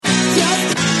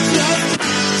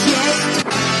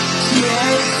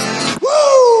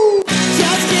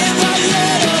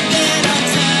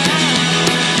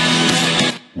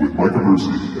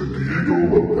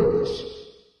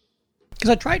Because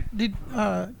I tried.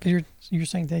 Because you're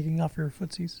saying taking off your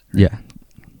footsies. Yeah.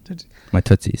 Tootsie. My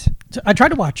Tootsies. I tried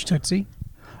to watch Tootsie.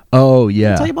 Oh, Did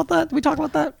yeah. I tell you about that? Did we talk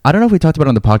about that? I don't know if we talked about it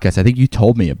on the podcast. I think you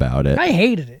told me about it. I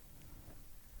hated it.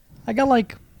 I got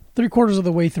like 3/4 of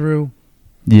the way through,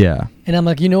 Yeah. and I'm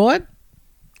like, you know what?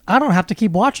 I don't have to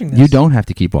keep watching this. You don't have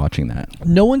to keep watching that.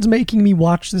 No one's making me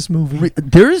watch this movie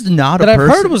There is not that a I've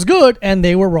person. heard was good, and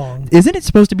they were wrong. Isn't it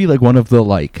supposed to be like one of the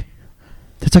like?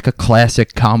 It's like a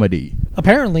classic comedy,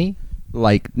 Apparently,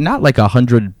 like not like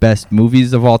 100 best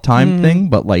movies of all time thing,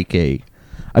 but like a.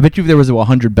 I bet you if there was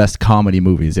 100 best comedy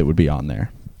movies, it would be on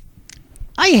there.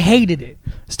 I hated it.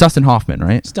 It's Dustin Hoffman,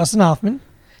 right? It's Dustin Hoffman,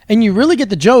 and you really get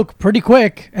the joke pretty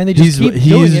quick, and they just keep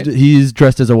doing it. He's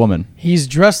dressed as a woman. He's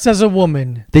dressed as a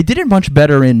woman. They did it much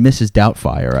better in Mrs.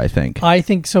 Doubtfire, I think. I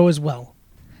think so as well,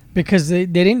 because they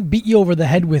didn't beat you over the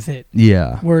head with it,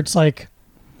 Yeah. where it's like,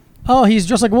 oh, he's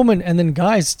dressed like a woman, and then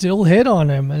guys still hit on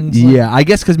him, and it's like, Yeah, I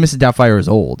guess because Mrs. Doubtfire is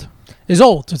old. is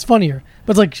old, so it's funnier.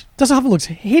 But it's like, Dustin Hoffman looks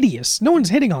hideous. No one's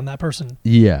hitting on that person.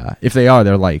 Yeah, if they are,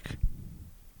 they're like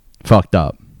fucked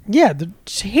up. Yeah, they're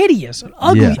just hideous. An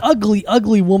ugly, Yeah. ugly,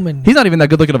 ugly woman. He's not even that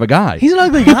good looking of a guy. He's an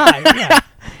ugly guy. Yeah.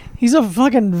 He's a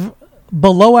fucking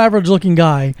below average looking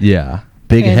guy. Yeah,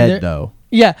 big And head though.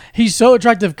 Yeah, he's so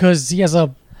attractive because he has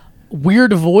a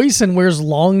weird voice and wears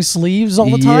long sleeves all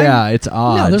the time. Yeah, it's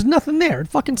odd. No, there's nothing there. It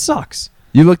fucking sucks.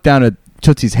 You look down at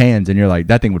Tootsie's hands and you're like,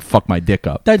 that thing would fuck my dick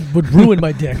up. That would ruin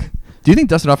my dick. Do you think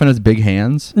Dustin Hoffman has big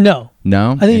hands? No.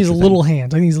 No? I think he's a Interesting. little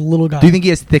hand. I think he's a little guy. Do you think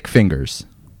he has thick fingers?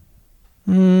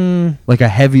 Like a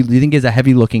heavy, do you think he has a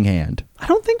heavy looking hand? I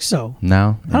don't think so.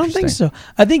 No? I don't think so.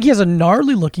 I think he has a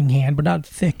gnarly looking hand, but not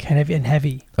thick and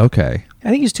heavy. Okay. I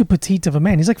think he's too petite of a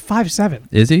man. He's like 5'7".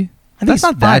 Is he? I think That's he's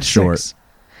not that 5'6". short.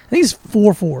 I think he's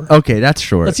 4'4". Okay, that's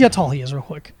short. Let's see how tall he is real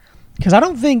quick. Because I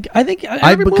think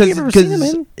every movie I've ever seen him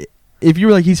in. If you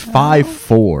were like, he's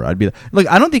 5'4", I'd be like,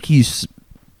 I don't think he's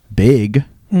big,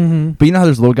 but you know how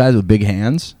there's little guys with big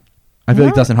hands? I feel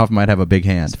like Dustin Hoffman might have a big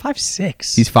hand. He's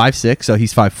 5'6". He's 5'6", so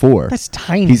he's 5'4". That's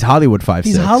tiny. He's Hollywood 5'6".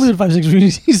 He's Hollywood 5'6", which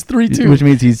means he's 3'2". which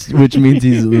means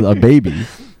he's a baby.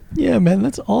 Yeah, man,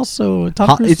 that's also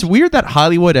Tom Cruise. It's weird that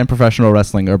Hollywood and professional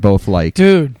wrestling are both like,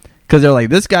 dude, because they're like,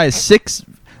 this guy is 6.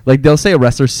 Like they'll say a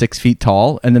wrestler's 6 feet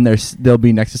tall, and then they'll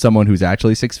be next to someone who's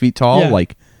actually 6 feet tall, Yeah.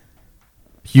 like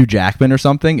Hugh Jackman or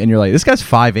something, and you're like, this guy's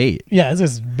 5'8". Yeah, this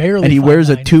is barely. And he wears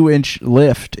a 5'9". 2-inch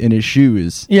lift in his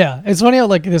shoes. Yeah, it's funny how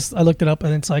like this. I looked it up,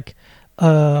 and it's like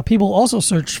people also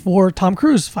search for Tom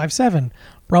Cruise 5'7",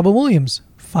 Robin Williams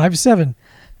 5'7",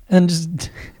 and just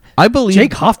I believe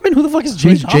Jake Hoffman. Who the fuck is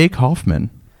Jake? Who's Jake Hoffman?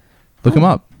 Look him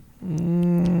up.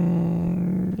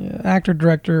 Actor,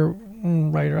 director,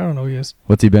 writer. I don't know who he is.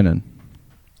 What's he been in?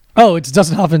 Oh, it's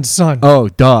Dustin Hoffman's son. Oh,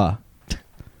 duh.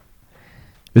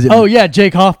 Is it? Oh yeah,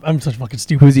 Jake Hoffman. I'm such fucking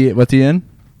stupid. Who's he? What's he in?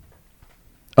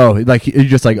 Oh, like you're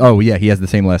just like, oh yeah, he has the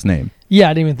same last name. Yeah,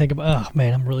 I didn't even think about. Oh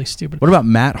man, I'm really stupid. What about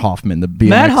Matt Hoffman? The BMX?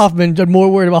 Matt Hoffman. I'm more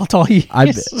worried about how tall he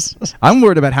is. I'm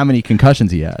worried about how many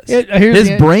concussions he has. Here's His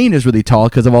the- brain is really tall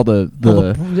because of all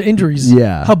the injuries.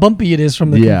 Yeah. How bumpy it is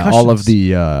from the concussions. all of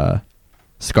the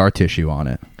scar tissue on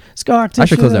it. scar tissue. I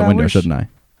should close that window, wish- shouldn't I?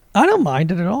 I don't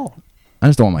mind it at all. I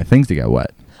just don't want my things to get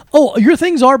wet. Oh, your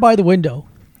things are by the window.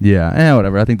 Yeah,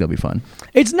 whatever. I think they'll be fun.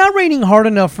 It's not raining hard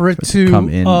enough for it to come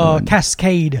in and-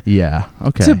 cascade. Yeah.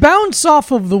 Okay. To bounce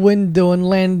off of the window and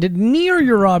land near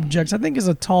your objects, I think is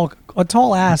a tall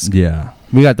ask. Yeah,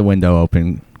 we got the window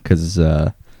open because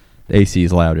the AC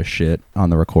is loud as shit on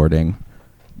the recording.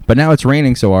 But now it's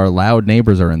raining, so our loud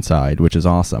neighbors are inside, which is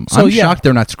awesome. So, I'm yeah. shocked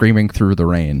they're not screaming through the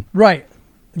rain. Right.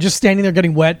 Just standing there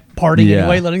getting wet, partying Yeah.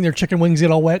 anyway, letting their chicken wings get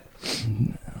all wet.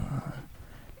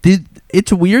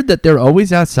 It's weird that they're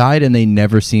always outside and they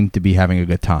never seem to be having a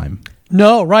good time.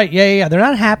 No, right. Yeah. They're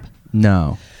not happy.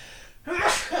 No.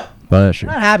 Bless you.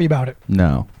 Not happy about it.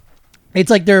 No. It's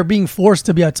like they're being forced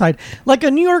to be outside. Like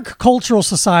a New York Cultural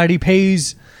Society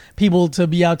pays people to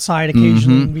be outside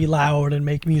occasionally and be loud and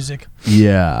make music.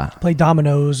 Yeah. Play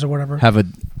dominoes or whatever. Have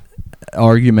an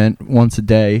argument once a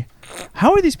day.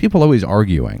 How are these people always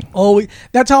arguing? Oh,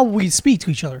 that's how we speak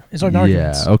to each other. It's our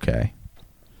arguments. Yeah, okay.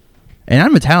 And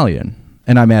I'm Italian,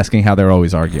 and I'm asking how they're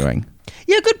always arguing.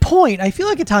 Yeah, good point. I feel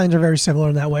like Italians are very similar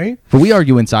in that way. But we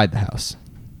argue inside the house.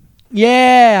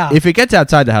 Yeah. If it gets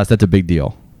outside the house, that's a big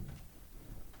deal.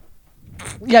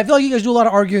 Yeah, I feel like you guys do a lot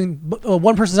of arguing. But,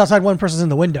 one person's outside, one person's in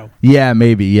the window. Yeah,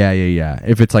 maybe. Yeah.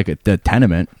 If it's like a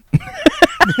tenement.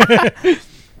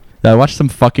 I watched some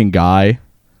fucking guy,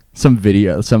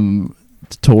 some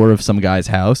tour of some guy's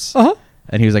house. Uh-huh.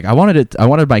 And he was like, I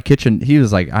wanted my kitchen. He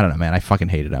was like, I don't know, man. I fucking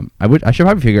hated him. I should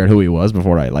probably figure out who he was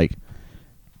before I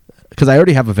because I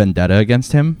already have a vendetta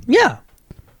against him. Yeah.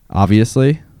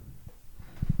 obviously.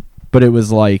 But it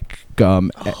was like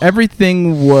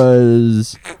everything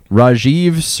was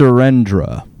Rajiv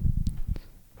Surendra.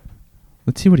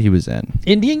 Let's see what he was in.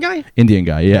 Indian guy? Indian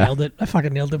guy, yeah. Nailed it. I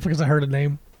fucking nailed it because I heard a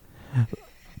name.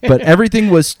 But everything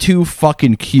was too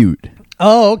fucking cute.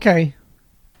 Oh, okay.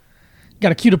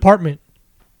 Got a cute apartment.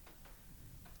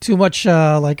 Too much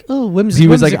whimsy. He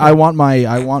was like, I want my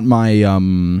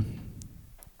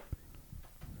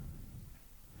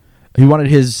he wanted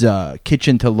his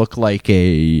kitchen to look like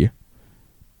a.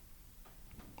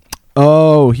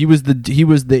 Oh, he was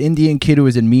the Indian kid who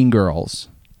was in Mean Girls.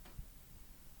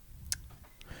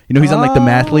 You know, he's on like the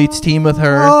Mathletes team with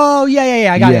her. Oh,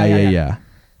 yeah. I got it. Yeah.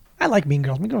 I like Mean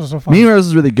Girls. Mean Girls are so fun. Mean Girls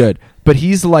is really good, but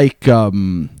he's like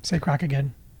Say crack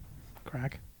again.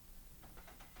 Crack.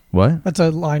 What? That's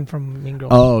a line from Mean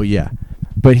Girls. Oh yeah,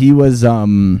 but he was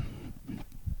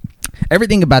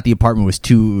everything about the apartment was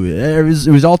too.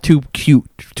 It was all too cute,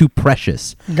 too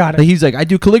precious. Got it. Like he's like, I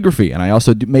do calligraphy, and I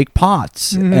also make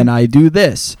pots, and I do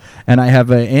this, and I have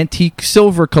an antique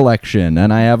silver collection,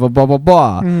 and I have a blah blah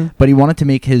blah. But he wanted to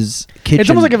make his kitchen. It's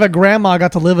almost like if a grandma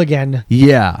got to live again.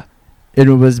 Yeah, it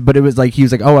was like he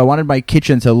was like, oh, I wanted my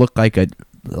kitchen to look like a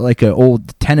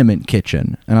old tenement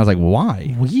kitchen, and I was like,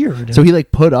 why? Weird. So he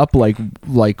like put up like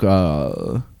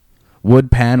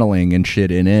wood paneling and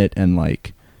shit in it, and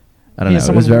like I don't know,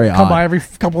 it was very odd. Come by every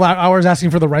couple hours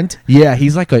asking for the rent. Yeah,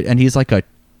 he's like a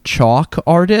chalk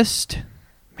artist.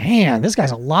 Man, this guy's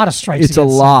a lot of stripes. It's a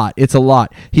lot. It's a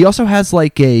lot. He also has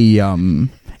like a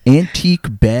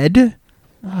antique bed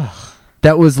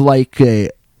that was like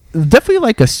definitely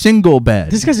like a single bed.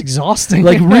 This guy's exhausting.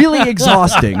 Like really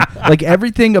exhausting. Like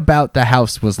everything about the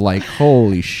house was like,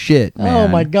 holy shit, man. Oh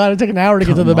my god, it took an hour to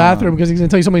get to the bathroom because he's gonna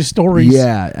tell you so many stories.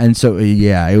 Yeah, and so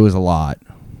it was a lot.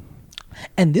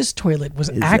 And this toilet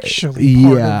was actually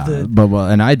part of the blah, blah,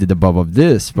 and I did the blah blah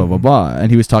this blah blah blah, and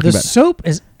he was talking the about soap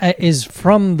is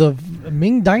from the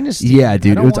Ming Dynasty. Yeah,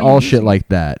 dude, it was all shit like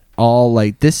that. All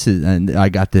like this is, and I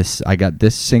got this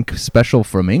sink special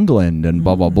from England, and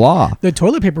blah blah blah. The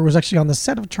toilet paper was actually on the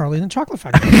set of Charlie and the Chocolate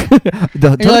Factory.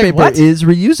 The toilet paper is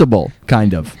reusable,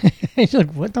 kind of. You're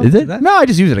like, what? Is it? That? No, I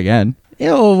just use it again.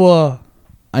 Ew.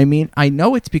 I mean, I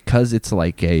know it's because it's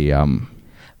like a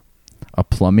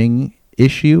plumbing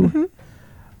issue,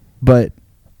 but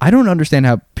I don't understand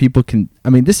how people can. I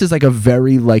mean, this is like a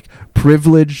very like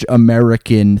privileged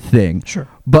American thing. Sure.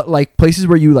 But like places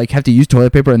where you like have to use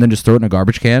toilet paper and then just throw it in a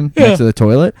garbage can next to the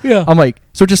toilet. Yeah. I'm like,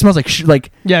 so it just smells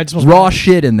like it smells raw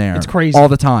shit in there. It's crazy all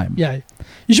the time. Yeah.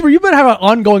 You better have an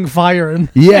ongoing fire and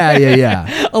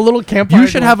Yeah. a little campfire. You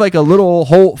should have like a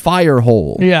little fire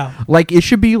hole. Yeah. Like it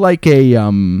should be like a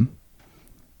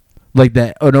like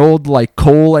an old like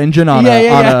coal engine on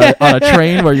a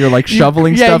train where you're like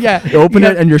shoveling stuff. Yeah. You open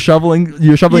it and you're shoveling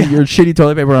your shitty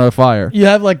toilet paper on a fire. You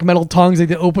have like metal tongs that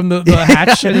open the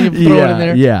hatch and you throw it in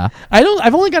there. Yeah.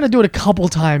 I've only got to do it a couple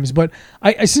times, but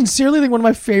I sincerely think one of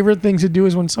my favorite things to do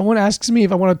is when someone asks me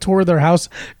if I want to tour their house,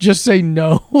 just say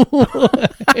no.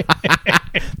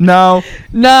 No.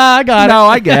 Nah, I got it. No,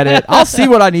 I get it. I'll see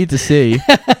what I need to see.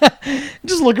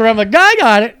 Just look around like, I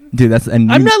got it. Dude, I'm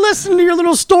not listening to your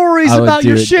little stories about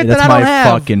your shit that I don't have.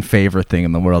 That's my fucking favorite thing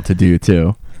in the world to do,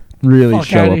 too. Really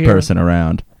show a person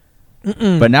around.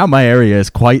 But now my area is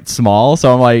quite small,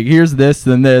 so I'm like, here's this,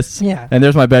 then this, and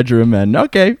there's my bedroom, and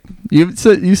okay, you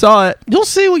saw it. You'll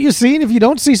see what you see, and if you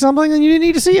don't see something, then you didn't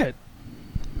need to see it.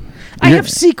 I have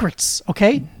secrets,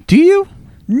 okay? Do you?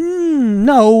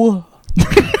 No.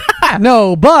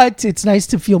 No, but it's nice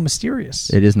to feel mysterious.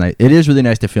 It is nice. It is really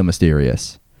nice to feel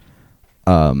mysterious.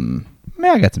 Man,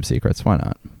 I got some secrets. Why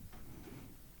not?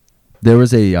 There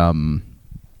was a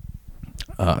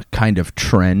kind of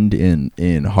trend in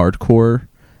hardcore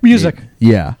music.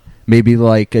 Yeah, maybe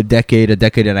like a decade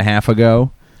and a half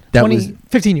ago. That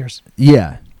 15 years.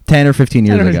 Yeah, 10 or 15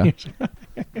 years ago.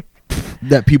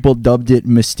 That people dubbed it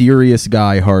mysterious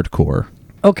guy hardcore.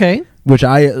 Okay. Which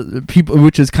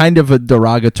is kind of a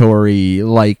derogatory,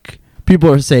 like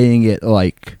people are saying it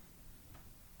like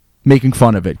making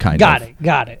fun of it, kind of.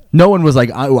 Got it. No one was like,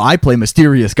 I play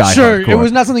mysterious guy. Sure, hardcore. It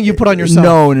was not something you put on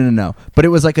yourself. No. But it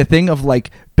was like a thing of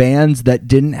like bands that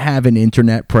didn't have an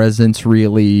internet presence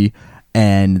really,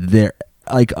 and their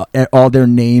like all their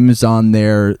names on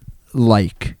their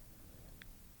like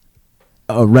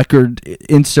record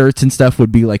inserts and stuff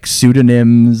would be like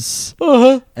pseudonyms,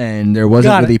 and there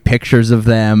wasn't really pictures of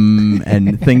them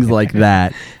and things like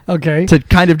that. Okay. To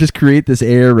kind of just create this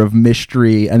air of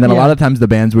mystery, and then a lot of times the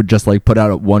bands would just like put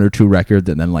out 1 or 2 records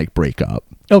and then like break up.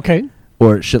 Okay.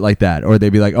 Or shit like that, or they'd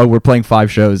be like, "Oh, we're playing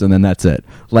 5 shows," and then that's it.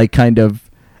 Like kind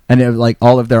of, and it, like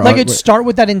all of their like it'd start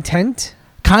with that intent.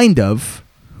 Kind of.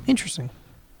 Interesting.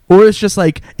 Or it's just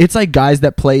like, it's like guys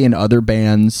that play in other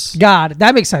bands. God,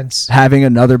 that makes sense. Having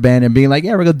another band and being like,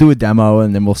 yeah, we're going to do a demo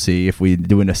and then we'll see if we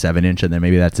do it in a 7-inch and then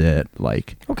maybe that's it.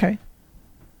 Like, okay.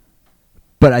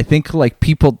 But I think like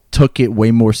people took it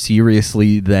way more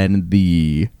seriously than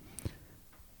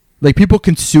like people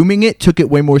consuming it took it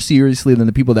way more seriously than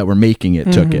the people that were making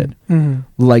it took it. Mm-hmm.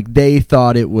 Like they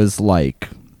thought it was like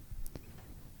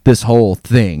this whole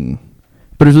thing.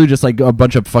 But it was really just like a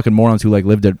bunch of fucking morons who like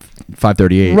lived at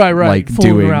 538, right, like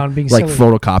fooling doing around, being like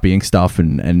silly. photocopying stuff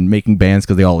and making bands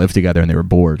because they all lived together and they were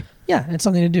bored. Yeah, it's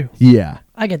something to do. Yeah,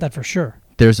 I get that for sure.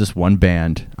 There's this one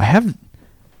band I have.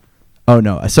 Oh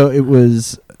no! So it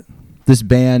was this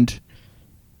band.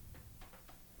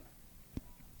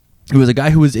 It was a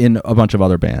guy who was in a bunch of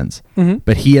other bands,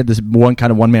 but he had this one kind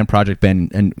of one-man project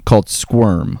band and called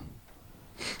Squirm.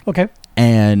 Okay.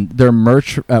 And their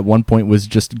merch at one point was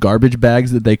just garbage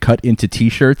bags that they cut into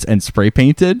T-shirts and spray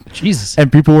painted. Jesus. And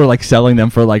people were like reselling them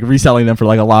for like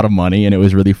a lot of money, and it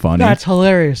was really funny. That's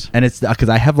hilarious. And it's because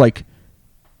I have like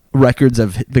records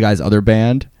of the guy's other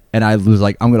band, and I was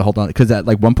like, I'm gonna hold on because at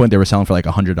like one point they were selling for like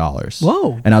 $100.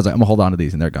 Whoa. And I was like, I'm gonna hold on to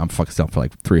these, and I'm fucking selling for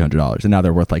like $300, and now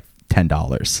they're worth like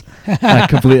 $10.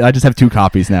 I just have 2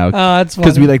 copies now. Oh, that's funny.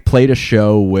 Because we like played a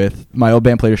show with my old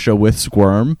band, played a show with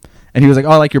Squirm. And he was like, oh,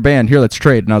 I like your band. Here, let's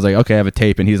trade. And I was like, okay, I have a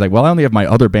tape. And he's like, well, I only have my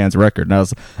other band's record. And I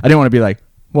didn't want to be like,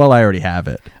 well, I already have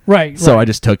it. Right. So I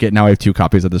just took it. Now I have 2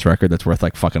 copies of this record that's worth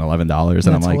like fucking $11.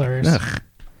 And I'm like, hilarious. ugh.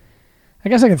 I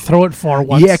guess I could throw it far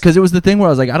once. Yeah, because it was the thing where I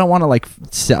was like, I don't want to like,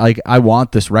 I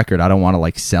want this record. I don't want to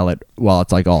like sell it while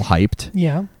it's like all hyped.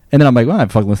 Yeah. And then I'm like, well,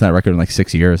 I've fucking listened to that record in like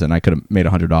 6 years and I could have made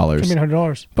 $100.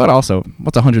 $100. But also,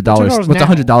 what's $100? What's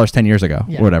 $100 10 years ago?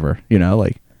 Yeah. Or whatever, you know,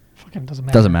 like.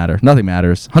 Doesn't matter. Nothing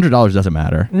matters. $100 doesn't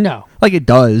matter. No. Like it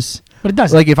does. But it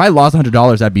doesn't. Like if I lost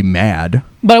 $100, I'd be mad.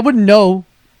 But I wouldn't know.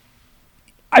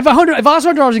 If I lost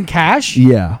 $100 in cash,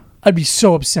 yeah, I'd be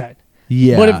so upset.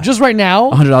 Yeah. But if just right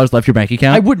now, $100 left your bank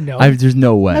account, I wouldn't know. There's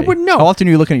no way. I wouldn't know. How often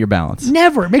are you looking at your balance?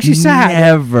 Never. It makes you sad.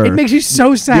 Never. It makes you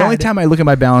so sad. The only time I look at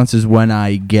my balance is when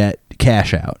I get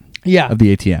cash out. Yeah. Of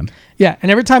the ATM. Yeah,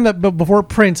 and every time that before it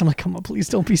prints, I'm like, come on, please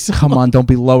don't be so. Come on, don't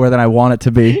be lower than I want it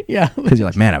to be. Yeah. Because you're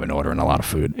like, man, I've been ordering a lot of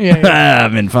food. Yeah.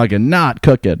 I've been fucking not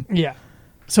cooking. Yeah.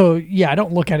 So, yeah, I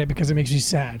don't look at it because it makes you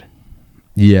sad.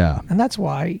 Yeah. And that's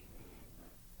why.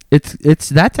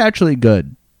 That's actually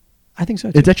good. I think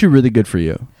so, too. It's actually really good for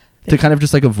you. To kind of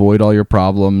just like avoid all your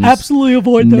problems. Absolutely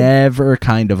avoid them. Never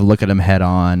kind of look at them head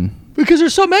on. Because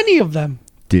there's so many of them.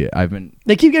 Dude,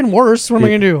 they keep getting worse. What am I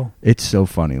going to do? It's so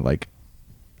funny. Like,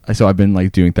 so I've been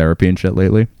like doing therapy and shit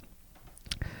lately.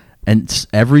 And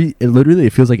literally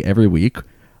it feels like every week,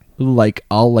 like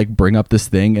I'll like bring up this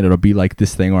thing and it'll be like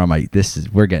this thing where I'm like,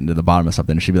 we're getting to the bottom of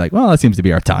something. And she'd be like, well, that seems to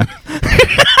be our time.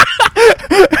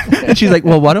 And she's like,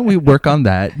 well, why don't we work on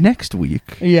that next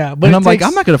week? Yeah. But and I'm like,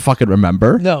 I'm not going to fucking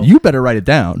remember. No. You better write it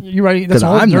down. You're right. That's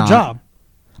your job.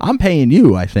 I'm paying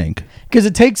you, I think. Because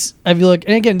it takes, I feel like,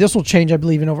 and again, this will change, I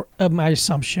believe, in over my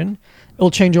assumption. It'll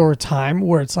change over time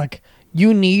where it's like,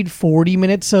 you need 40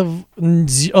 minutes of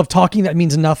talking that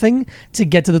means nothing to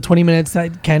get to the 20 minutes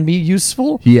that can be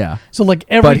useful. Yeah. So like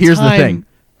every time. But here's the thing.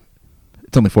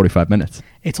 It's only 45 minutes.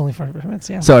 It's only 45 minutes,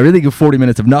 yeah. So I really give 40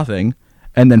 minutes of nothing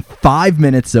and then 5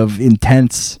 minutes of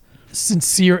intense.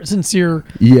 Sincere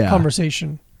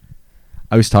conversation.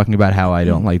 I was talking about how I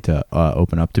don't like to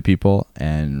open up to people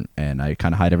and I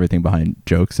kind of hide everything behind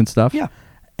jokes and stuff. Yeah.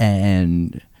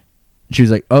 And she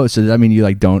was like, oh, so does that mean you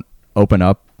like don't open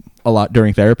up a lot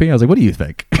during therapy? I was like, what do you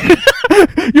think?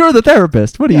 You're the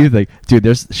therapist. What do you think? Dude,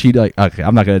 okay,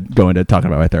 I'm not going to go into talking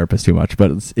about my therapist too much,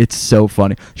 but it's so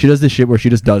funny. She does this shit where she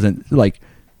just doesn't like,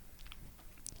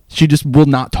 she just will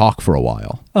not talk for a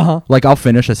while. Uh-huh. Like I'll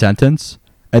finish a sentence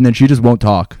and then she just won't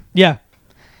talk. Yeah.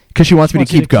 Because she wants me to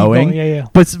keep going. Yeah.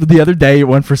 But the other day it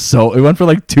went for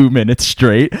like 2 minutes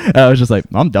straight. And I was just like,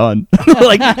 I'm done.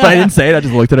 Like, but I didn't say it. I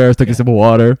just looked at her. I took a sip of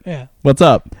water. Yeah. What's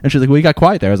up? And she's like, well, you got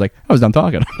quiet there. I was like, I was done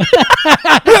talking.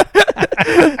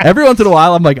 Every once in a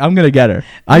while, I'm like, I'm going to get her.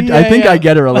 I think I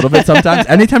get her a little bit sometimes.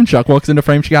 Anytime Chuck walks into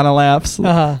frame, she kind of laughs.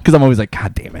 Because I'm always like,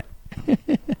 God damn it.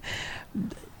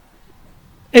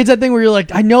 It's that thing where you're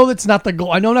like, I know that's not the goal.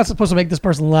 I know I'm not supposed to make this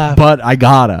person laugh. But I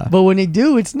gotta. But when they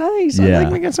do, it's nice. Yeah. I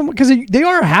like making someone, because they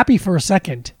are happy for a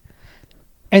second.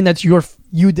 And that's you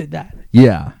did that.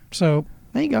 Yeah. So,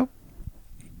 there you go.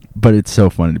 But it's so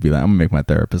funny to be like, I'm going to make my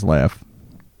therapist laugh.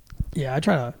 Yeah, I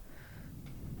don't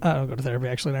go to therapy,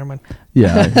 actually. Never mind.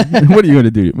 Yeah. What are you going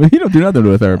to do? You don't do nothing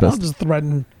to a therapist. I'll just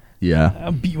threaten. Yeah.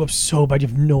 I'll beat you up so bad you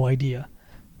have no idea.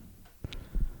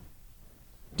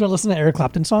 Do you want to listen to Eric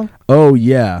Clapton's song? Oh,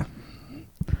 yeah.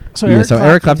 So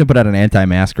Eric Clapton put out an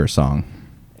anti-masker song.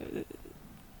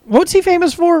 What's he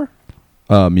famous for?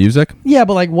 Music. Yeah,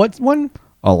 but like what one?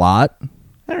 A lot.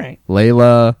 All right.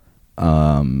 Layla,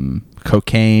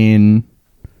 Cocaine.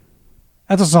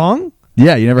 That's a song?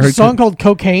 Yeah, you never heard a song called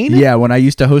Cocaine? Yeah, when I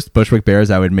used to host Bushwick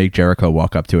Bears, I would make Jericho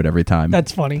walk up to it every time.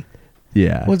 That's funny.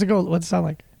 Yeah. What's it go? What's it sound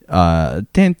like?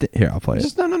 Here, I'll play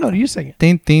it. No, you sing it.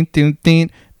 Ding, ding, ding,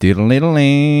 ding,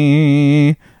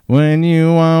 diddle-diddle-ling. When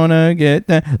you wanna get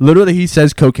that. Literally, he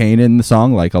says cocaine in the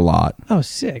song like a lot. Oh,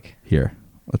 sick. Here,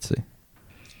 let's see.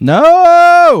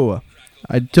 No!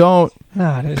 I don't.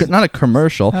 Nah, not a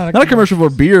commercial. Not a commercial for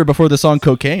beer before the song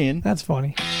Cocaine. That's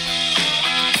funny.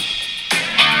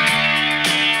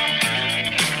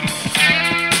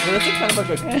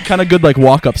 Kind of good, like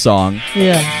walk-up song.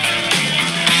 Yeah.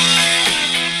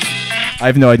 I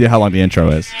have no idea how long the intro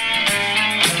is.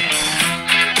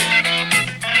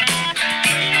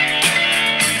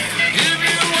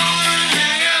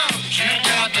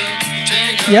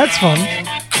 Yeah, it's fun.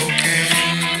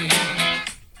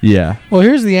 Yeah. Well,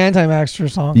 here's the Anti-Vaxxer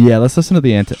song. Yeah, let's listen to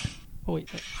the Oh, wait.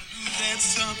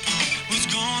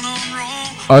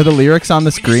 Are the lyrics on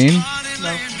the screen?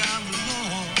 No.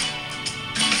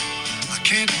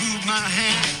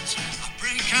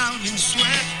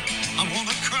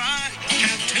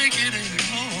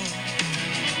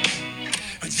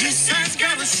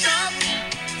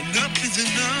 Enough is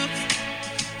enough.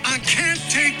 I can't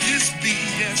take this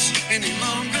BS any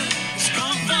longer. It's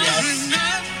gone far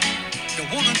enough. You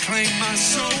wanna claim my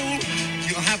soul?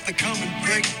 You'll have to come and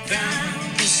break down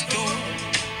this door.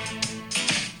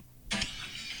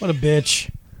 What a bitch.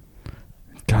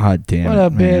 God damn what it. What a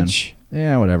man. bitch.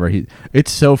 Yeah, whatever.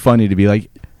 It's so funny to be like,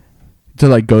 to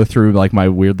like go through like my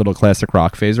weird little classic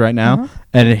rock phase right now.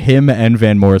 And him and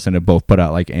Van Morrison have both put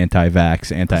out like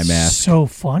anti-vax, anti-mask. So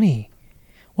funny.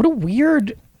 What a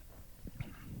weird,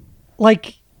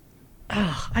 like,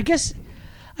 I guess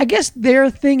their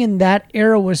thing in that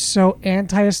era was so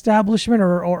anti-establishment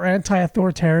or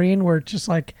anti-authoritarian, where it's just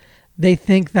like they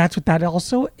think that's what that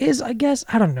also is. I guess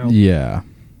I don't know. Yeah.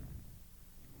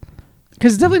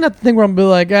 Because it's definitely not the thing where I'm be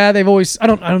like, they've always. I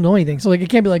don't know anything, so like it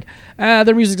can't be like,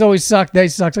 their music's always sucked. They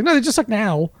suck. It's like no, they just suck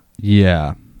now.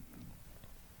 Yeah.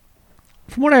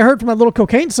 From what I heard from that little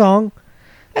Cocaine song,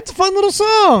 that's a fun little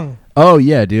song. Oh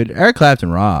yeah, dude. Eric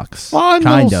Clapton rocks. Fun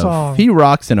kind little of. Song. He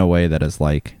rocks in a way that is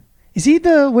like. Is he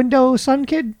the Window Sun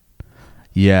kid?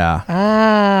 Yeah.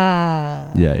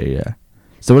 Ah. Yeah.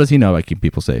 So what does he know about keeping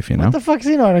people safe? You know. What the fuck does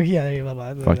he know?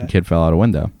 Yeah. Fucking kid fell out a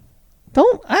window.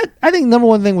 I think number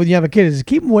one thing when you have a kid is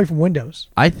keep them away from windows.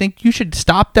 I think you should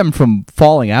stop them from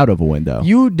falling out of a window.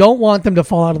 You don't want them to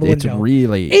fall out of the window. It's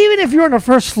really. Even if you're on the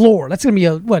first floor, that's going to be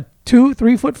a,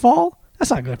 2-3 foot fall? That's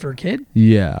not good for a kid.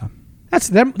 Yeah. That's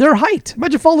their height.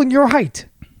 Imagine falling your height.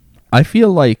 I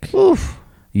feel like. Oof.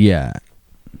 Yeah.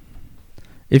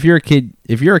 If you're a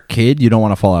kid, you don't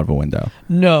want to fall out of a window.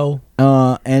 No.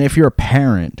 And if you're a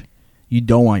parent, you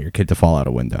don't want your kid to fall out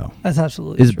a window. That's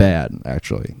absolutely It's bad,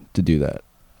 actually, to do that.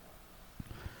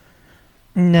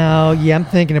 No, yeah, I'm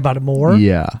thinking about it more.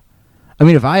 Yeah. I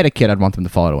mean, if I had a kid, I'd want them to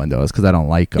fall out of windows because I don't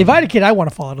like them. If I had a kid, I want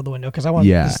to fall out of the window because I want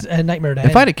a nightmare to end.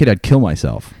 If I had a kid, I'd kill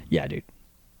myself. Yeah, dude.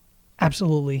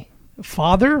 Absolutely.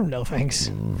 Father? No, thanks.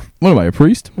 What am I, a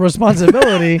priest?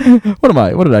 Responsibility. What am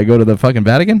I? What did I go to the fucking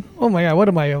Vatican? Oh my God, what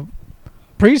am I, a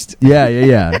priest?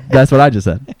 Yeah. That's what I just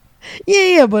said.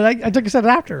 Yeah, but I took a step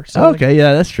after. So okay,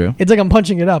 yeah, that's true. It's like I'm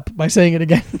punching it up by saying it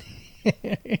again.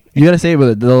 You got to say it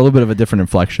with a little bit of a different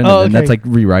inflection, and then that's like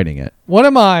rewriting it. What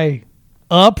am I?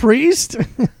 A priest?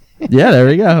 Yeah, there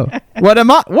we go. What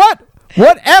am I? What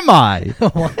am I?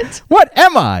 What? What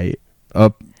am I?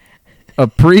 A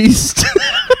priest?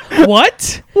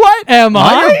 What? What am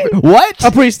I? What?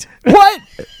 A priest. What?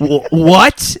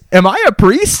 What? Am I a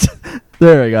priest?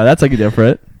 There we go. That's like a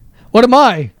different. What am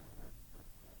I?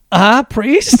 A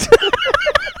priest?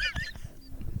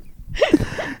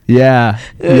 Yeah.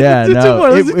 No,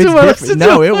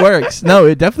 it works. No,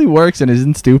 it definitely works and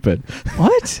isn't stupid.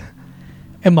 What?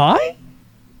 Am I?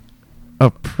 A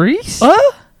priest?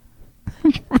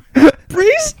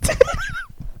 Priest?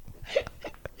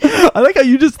 I like how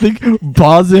you just think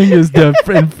pausing is the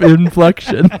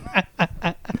inflection.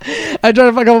 I try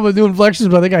to come up with new inflections,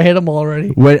 but I think I hit them already.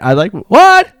 What? I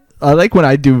like when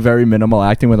I do very minimal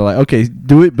acting when they're like, okay,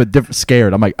 do it, but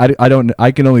scared. I'm like,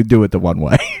 I can only do it the one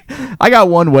way. I got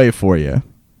one way for you.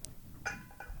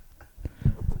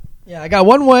 Yeah, I got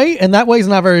one way, and that way's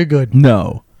not very good.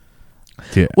 No.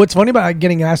 Yeah. What's funny about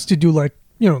getting asked to do like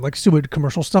stupid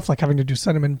commercial stuff, like having to do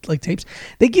send them in like tapes,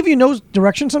 they give you no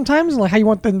direction sometimes, like how you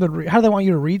want them to how do they want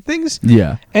you to read things.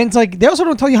 Yeah. And it's like they also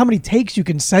don't tell you how many takes you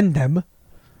can send them.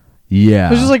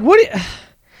 Yeah. It's just like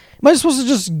Am I supposed to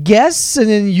just guess and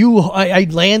then I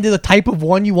landed the type of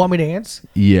one you want me to answer?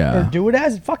 Yeah. Or do it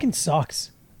as? It fucking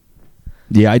sucks.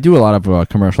 Yeah, I do a lot of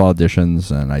commercial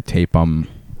auditions, and I tape them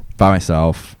by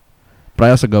myself. But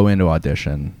I also go into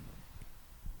audition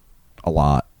a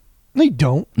lot. No, you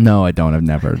don't. No, I don't. I've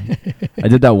never. I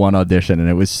did that one audition, and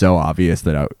it was so obvious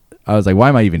that I was like, why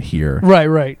am I even here?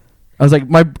 Right. I was like,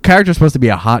 my character's supposed to be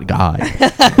a hot guy.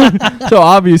 So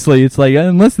obviously, it's like,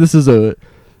 unless this is a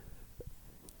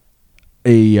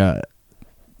piece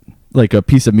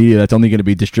of media that's only going to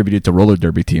be distributed to roller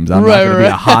derby teams, I'm not going to be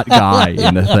a hot guy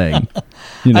in the thing.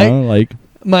 You know,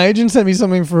 my agent sent me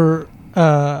something for.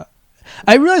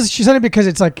 I realized she sent it because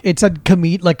it said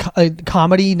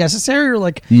comedy necessary or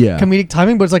comedic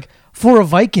timing, but it's like for a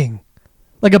Viking,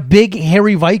 like a big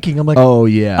hairy Viking. I'm like, oh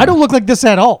yeah, I don't look like this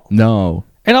at all. No,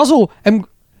 and also I'm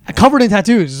covered in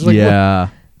tattoos. Like, yeah,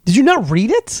 did you not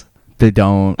read it? They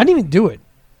don't. I didn't even do it.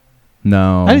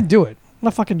 No, I didn't do it. I'm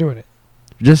not fucking doing it.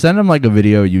 Just send them like a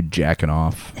video of you jacking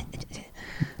off.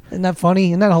 Isn't that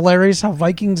funny? Isn't that hilarious how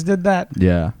Vikings did that?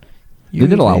 Yeah. They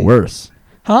did a lot worse.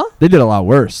 Huh? They did a lot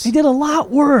worse. They did a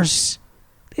lot worse.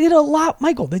 They did a lot,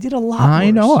 Michael. They did a lot worse. I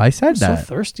know. I said that. I'm so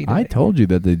thirsty today. I told you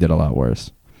that they did a lot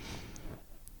worse.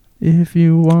 If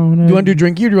you want to... Do you want to do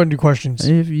drinky or do you want to do questions?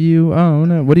 If you own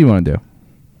it. What do you want to do?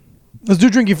 Let's do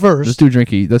drinky first. Let's do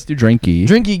drinky.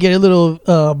 Drinky, get a little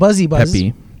buzzy buzz.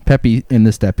 Peppy in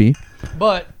the steppy.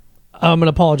 But I'm going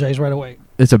to apologize right away.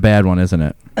 It's a bad one, isn't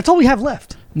it? That's all we have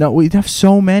left. No, we have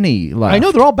so many left. I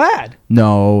know, they're all bad.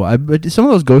 No, but some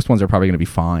of those ghost ones are probably going to be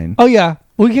fine. Oh, yeah.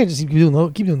 Well, we can't just keep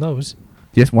doing those.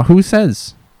 Yes, well, who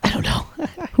says? I don't know.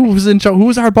 Who's in charge?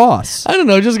 Who's our boss? I don't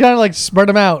know. Just kind of spread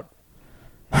them out.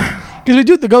 Because we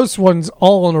do the ghost ones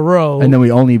all in a row. And then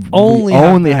we only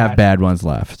have bad ones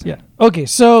left. Yeah. Okay,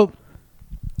 so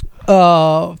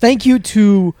thank you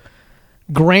to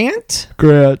Grant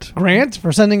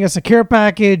for sending us a care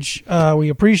package. We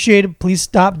appreciate it. Please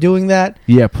stop doing that.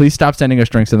 Yeah, please stop sending us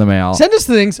drinks in the mail. Send us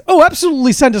things. Oh,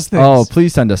 absolutely send us things. Oh,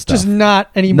 please send us stuff. Just not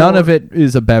anymore. None of it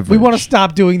is a beverage. We want to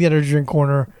stop doing the energy drink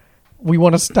corner. We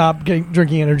want to stop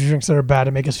drinking energy drinks that are bad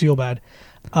and make us feel bad.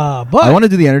 But I want to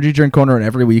do the energy drink corner, and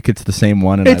every week it's the same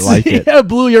one, and I like it. Yeah,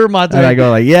 Blue Yermont. And I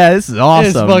go like, yeah, this is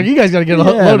awesome. You guys got to get a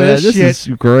load of this shit. This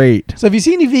is great. So if you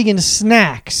see any vegan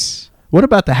snacks... What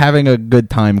about the having a good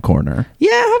time corner?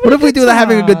 Yeah, what if we do the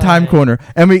having a good time corner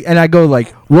and I go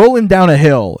like rolling down a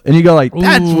hill and you go like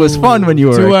that was fun when you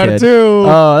were 2 a out kid. of 2.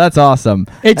 Oh, that's awesome.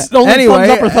 It's only thumbs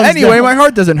up or thumbs down. My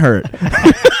heart doesn't hurt.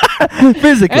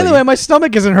 Physically. Anyway, my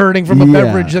stomach isn't hurting from a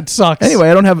beverage that sucks. Anyway,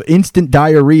 I don't have instant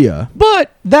diarrhea.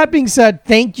 But that being said,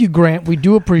 thank you, Grant. We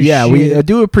do appreciate it. Yeah, we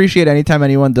do appreciate anytime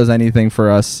anyone does anything for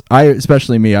us.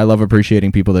 Especially me. I love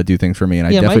appreciating people that do things for me, and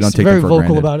I definitely don't take it for granted. Mike's very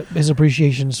vocal about his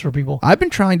appreciations for people. I've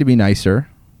been trying to be nicer.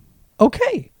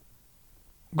 Okay.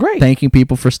 Great. Thanking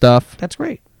people for stuff. That's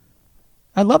great.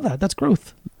 I love that. That's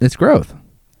growth. It's growth.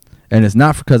 And it's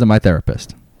not because of my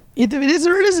therapist. It is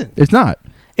or it isn't. It's not.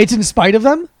 It's in spite of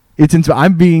them?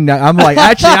 I'm like,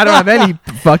 actually, I don't have any.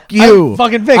 Fuck you. I'm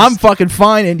fucking fixed. I'm fucking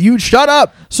fine, and you shut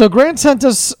up. So Grant sent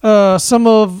us some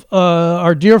of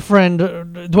our dear friend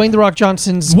Dwayne The Rock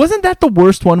Johnson's. Wasn't that the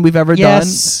worst one we've ever done?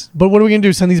 Yes, but what are we gonna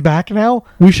do? Send these back now?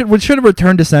 We should have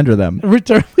returned to sender them. We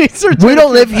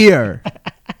don't live here.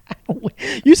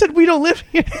 You said we don't live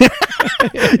here.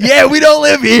 Yeah, we don't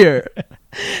live here.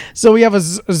 So we have a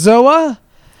Zoa.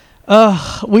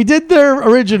 We did their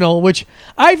original, which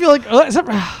I feel like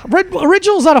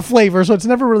original's not a flavor, so it's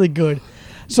never really good.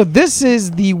 So this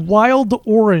is the wild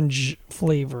orange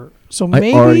flavor. So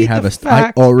maybe I already have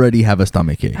a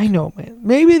stomachache. I know, man.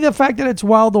 Maybe the fact that it's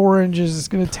wild orange is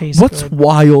going to taste What's good.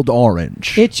 Wild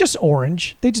orange? It's just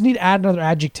orange. They just need to add another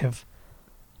adjective.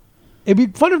 It'd be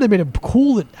fun if they made it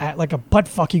cool like a butt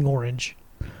fucking orange.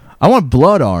 I want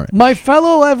blood orange. My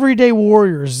fellow everyday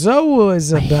warriors, Zoa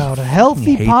is about a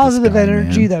healthy, positive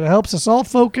energy that helps us all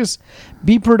focus,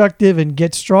 be productive, and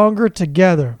get stronger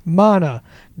together. Mana,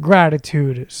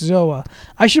 gratitude, Zoa.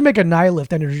 I should make a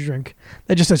Nihilift energy drink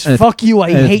that just says, fuck you,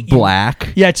 I hate you.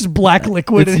 Black. Yeah, it's just black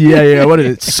liquid. Yeah. What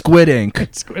is it? Squid ink.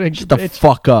 Squid ink. Shut the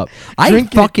fuck up. I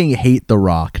fucking hate The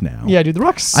Rock now. Yeah, dude, The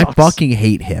Rock sucks. I fucking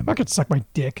hate him. I could suck my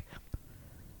dick.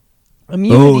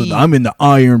 Immunity. Oh, I'm in the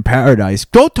iron paradise.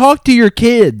 Go talk to your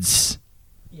kids.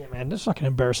 Yeah, man, that's a fucking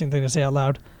embarrassing thing to say out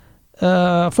loud.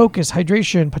 Focus,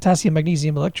 hydration, potassium,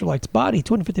 magnesium, electrolytes, body,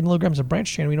 250 milligrams of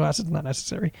branched chain amino acids, not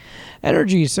necessary.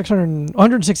 Energy,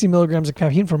 160 milligrams of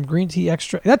caffeine from green tea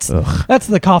extra. That's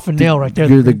the coffin nail right there.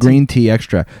 You're the green tea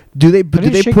extra. Do they put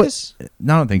this?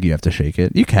 No, I don't think you have to shake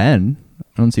it. You can.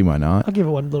 I don't see why not. I'll give it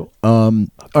one little.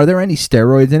 Are there any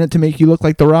steroids in it to make you look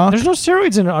like The Rock? There's no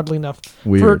steroids in it, oddly enough.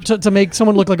 Weird. To make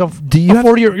someone look like a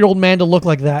 40-year-old man to look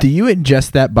like that. Do you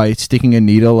ingest that by sticking a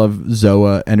needle of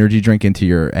Zoa energy drink into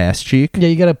your ass cheek? Yeah,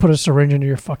 you got to put a syringe into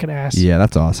your fucking ass. Yeah,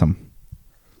 that's awesome.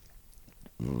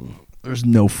 There's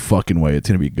no fucking way it's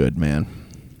going to be good, man.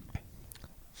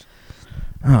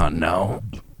 Oh, no.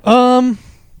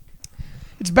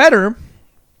 It's better.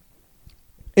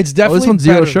 It's definitely this one's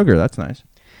better. 0 sugar. That's nice.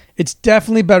 It's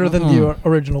definitely better than the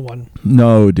original one.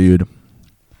 No, dude.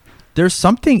 There's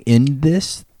something in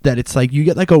this that it's like you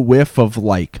get like a whiff of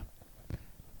like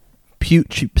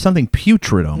something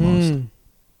putrid almost.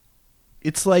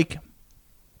 It's like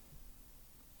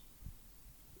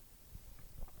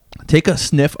take a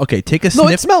sniff. Okay, take a sniff.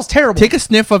 No, it smells terrible. Take a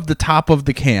sniff of the top of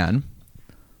the can.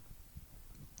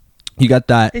 You got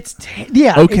that?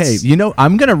 Okay, you know,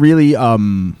 I'm gonna really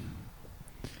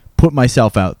put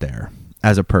myself out there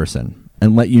as a person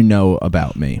and let you know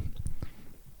about me.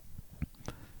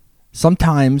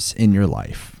 Sometimes in your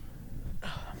life,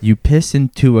 you piss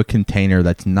into a container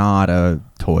that's not a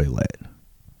toilet.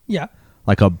 Yeah.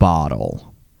 Like a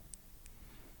bottle.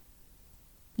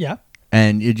 Yeah.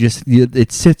 And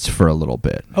it sits for a little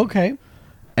bit. Okay.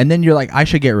 And then you're like, I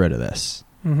should get rid of this.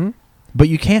 Mm-hmm. But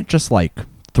you can't just like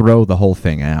throw the whole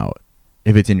thing out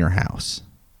if it's in your house.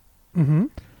 Mm-hmm.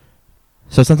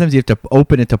 So sometimes you have to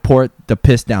open it to pour the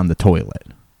piss down the toilet.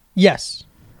 Yes.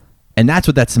 And that's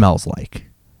what that smells like.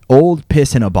 Old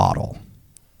piss in a bottle.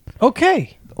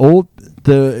 Okay.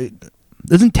 It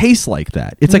doesn't taste like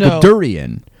that. It's like a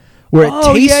durian where it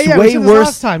tastes way worse.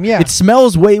 Last time, yeah. It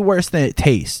smells way worse than it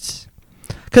tastes.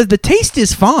 Because the taste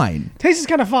is fine. Taste is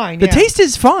kind of fine. The taste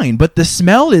is fine, but the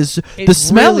smell is a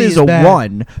bad.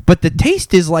 1, but the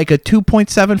taste is like a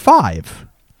 2.75.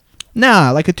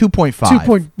 Nah, like a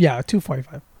 2.5.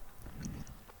 2.5.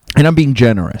 And I'm being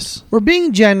generous. We're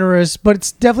being generous, but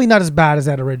it's definitely not as bad as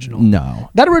that original. No.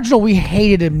 That original we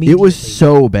hated immediately. It was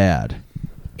so bad.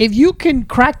 If you can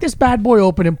crack this bad boy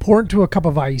open and pour it into a cup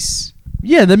of ice,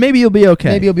 yeah, then maybe you'll be okay.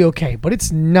 Maybe you'll be okay, but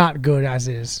it's not good as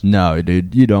is. No,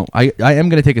 dude, you don't. I am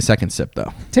going to take a second sip,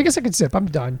 though. Take a second sip. I'm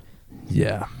done.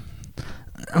 Yeah.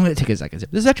 I'm going to take a second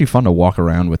sip. This is actually fun to walk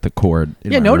around with the cord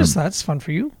in my notice room. that. It's fun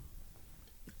for you.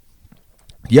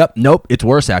 Yep. Nope. It's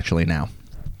worse, actually, now.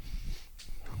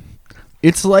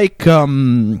 It's like,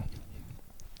 You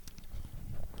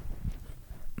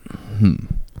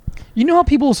know how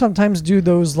people sometimes do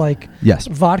those like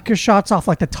vodka shots off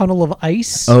like the tunnel of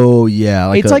ice? Oh,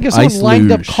 yeah. It's like if someone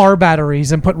lined up car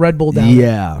batteries and put Red Bull down.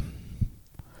 Yeah.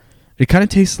 It kind of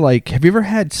tastes like, have you ever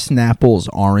had Snapple's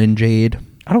Orangeade?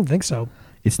 I don't think so.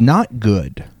 It's not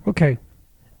good. Okay.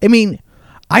 I mean,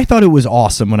 I thought it was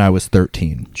awesome when I was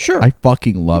 13. Sure. I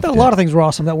fucking loved it. A lot of things were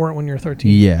awesome that weren't when you were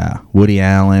 13. Yeah. Woody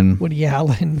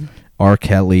Allen. R.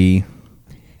 Kelly.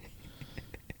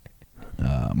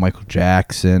 Michael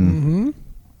Jackson. Mm-hmm.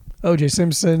 O.J.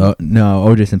 Simpson. No,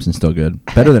 O.J. Simpson's still good.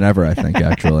 Better than ever, I think,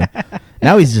 actually.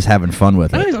 Now he's just having fun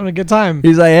with it. He's having a good time.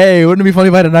 He's like, hey, wouldn't it be funny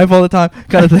if I had a knife all the time?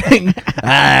 Kind of thing. Just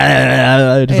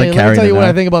let me tell you what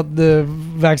I think about the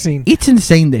vaccine. It's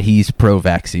insane that he's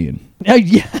pro-vaccine.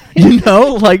 Yeah. You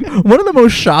know, like, one of the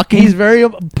most shocking... He's very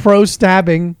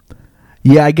pro-stabbing.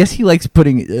 Yeah, I guess he likes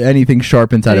putting anything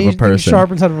sharp inside of a person.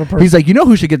 He's like, you know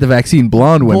who should get the vaccine?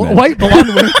 Blonde women. White blonde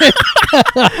women.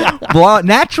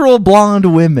 Natural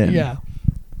blonde women. Yeah.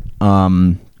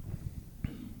 But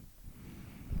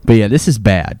yeah, this is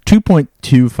bad.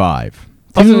 2.25.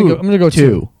 I'm gonna go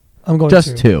 2. I'm going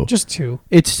just 2. Just 2.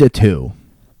 It's a 2.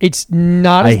 It's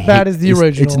not as bad as the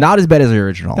original. It's not as bad as the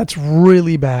original. That's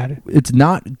really bad. It's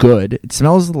not good. It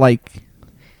smells like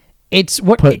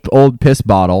old piss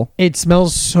bottle. It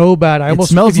smells so bad.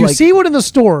 If you see one in the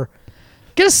store,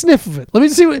 get a sniff of it. Let me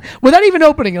see without even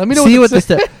opening it. Let me know what this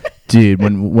is. Dude,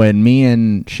 when me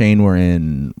and Shane were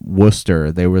in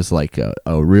Worcester, there was like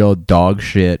a real dog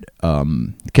shit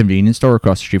convenience store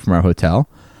across the street from our hotel.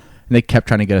 And they kept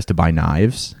trying to get us to buy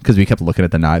knives because we kept looking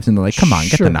at the knives and they're like, come on,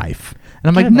 get the knife. And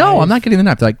I'm like, no, I'm not getting the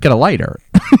knife. They're like, get a lighter.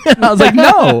 And I was like,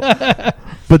 no.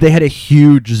 But they had a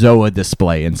huge Zoa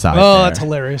display inside. Oh, that's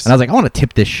hilarious. And I was like, I want to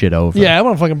tip this shit over. Yeah, I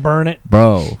want to fucking burn it.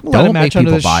 Bro, don't make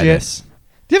people buy this.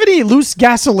 Do you have any loose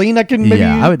gasoline I can maybe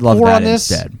I would love pour that on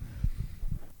this? instead.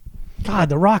 God,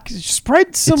 The Rock,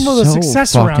 spread some of the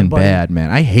success around, fucking buddy. Bad, man.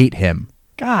 I hate him.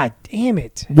 God damn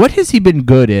it. What has he been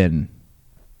good in?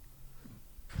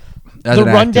 The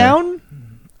Rundown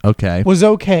was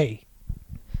okay.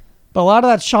 But a lot of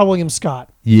that's Sean William Scott.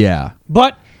 Yeah.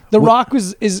 But The Rock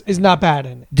is not bad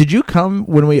in it. Did you come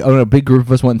when a big group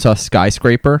of us went and saw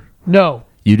Skyscraper? No.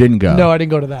 You didn't go. No, I didn't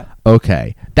go to that.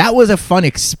 Okay, that was a fun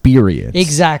experience.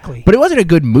 Exactly. But it wasn't a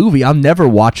good movie. I'll never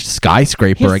watch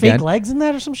Skyscraper he had again. Fake legs in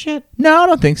that or some shit? No, I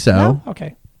don't think so. No?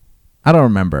 Okay. I don't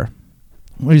remember.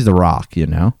 Well, he's The Rock, you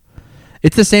know.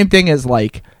 It's the same thing as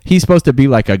like he's supposed to be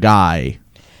like a guy.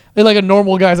 They're like a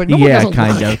normal guy's like, no, yeah,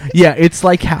 kind of. Yeah, it's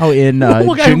like how in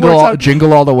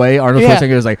Jingle All the Way, Arnold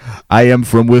Schwarzenegger is like, I am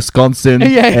from Wisconsin,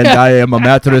 and I am a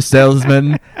mattress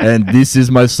salesman, and this is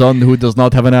my son who does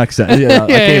not have an accent.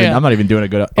 I'm not even doing a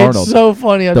good Arnold. It's so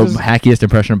funny. Hackiest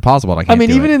impression possible. I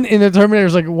mean, even in the Terminator,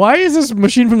 it's like, why is this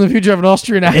machine from the future have an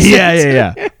Austrian accent?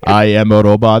 Yeah. I am a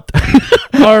robot.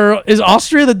 Or is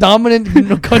Austria the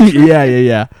dominant country?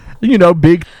 Yeah. You know,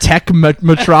 big tech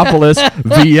metropolis,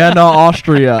 Vienna,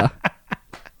 Austria.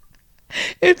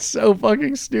 It's so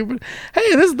fucking stupid.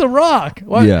 Hey, this is The Rock.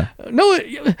 What? Yeah. No,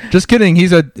 just kidding.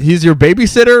 He's your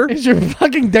babysitter. He's your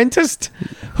fucking dentist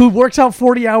who works out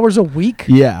 40 hours a week.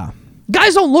 Yeah.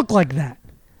 Guys don't look like that.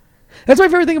 That's my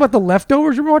favorite thing about The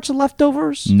Leftovers. You ever watch The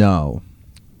Leftovers? No.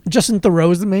 Justin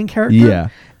Theroux's the main character. Yeah.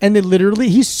 And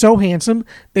he's so handsome.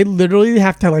 They literally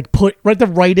have to like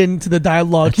write into the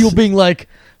dialogue. He'll being like,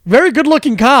 very good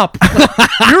looking cop. Like,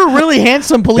 you're a really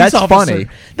handsome police officer. That's funny.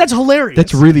 That's hilarious.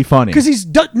 That's really funny. Because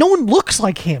no one looks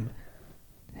like him.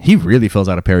 He really fills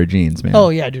out a pair of jeans, man. Oh,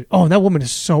 yeah, dude. Oh, and that woman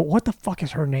is so... What the fuck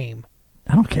is her name?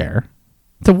 I don't care.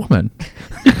 It's a woman.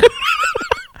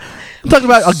 I'm talking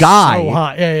about a guy. So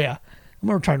hot. Yeah.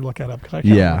 I'm trying to look that up because I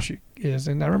can't remember who she is.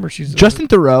 And I remember she's... Justin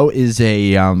Theroux is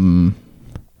a...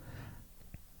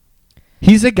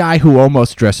 He's a guy who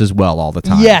almost dresses well all the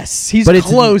time. Yes, he's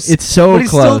close. It's so but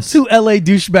close. Still too LA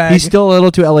douchebag. He's still a little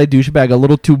too LA douchebag, a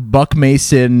little too Buck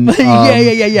Mason.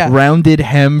 Yeah. Rounded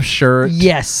hem shirt.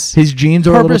 Yes. His jeans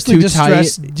are a little too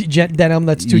tight. Denim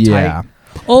that's too tight.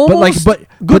 Almost but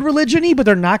good religion-y, but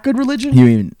they're not good religion. You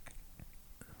mean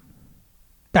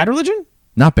Bad Religion?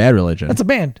 Not Bad Religion. That's a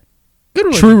band. Good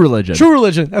Religion. True Religion. True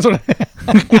Religion. That's what.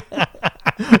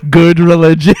 Good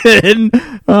Religion.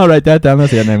 I'll write that down.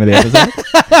 That's the name of the episode.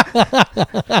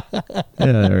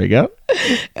 Yeah, there we go.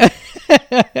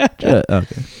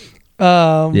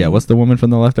 Okay. Yeah, what's the woman from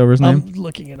The Leftovers name? I'm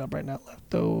looking it up right now.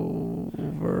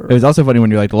 Leftover. It was also funny when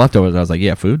you're like The Leftovers. I was like,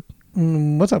 yeah, food.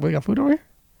 What's up? We got food over here.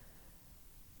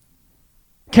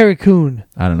 Carrie Coon.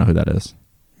 I don't know who that is.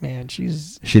 Man,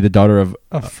 she's the daughter of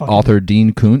author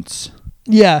Dean Koontz.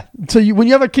 Yeah. So when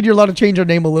you have a kid, you're allowed to change her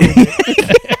name a little bit.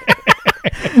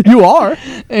 You are.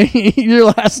 Your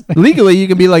last name. Legally, you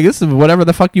can be like, this is whatever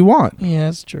the fuck you want. Yeah,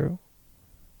 that's true.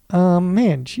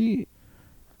 Man, she's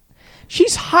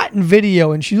hot in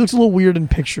video and she looks a little weird in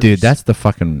pictures. Dude, that's the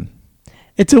fucking...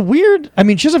 It's a weird... I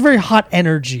mean, she has a very hot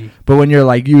energy. But when you're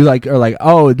like, you like are like,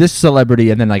 oh, this celebrity,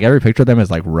 and then like every picture of them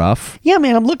is like rough. Yeah,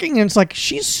 man, I'm looking and it's like,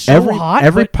 she's so hot.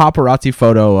 Every paparazzi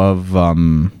photo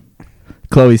of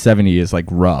Chloe 70 is like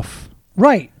rough.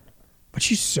 Right. But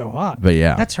she's so hot. But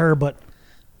yeah. That's her, but...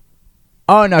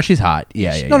 Oh, no, she's hot.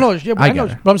 Yeah. No, I know.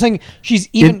 But I'm saying she's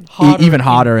even hotter. Even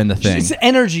hotter in the thing. She's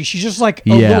energy. She's just like a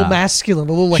little masculine,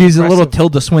 a little like she's aggressive. A little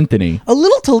Tilda Swinton-y. A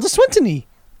little Tilda Swinton-y.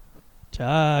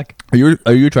 Chuck. Are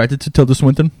you attracted to Tilda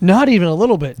Swinton? Not even a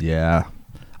little bit. Yeah.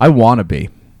 I want to be.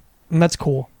 And that's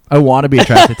cool. I want to be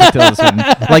attracted to Tilda Swinton.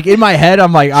 Like, in my head,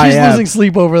 I'm like, She's losing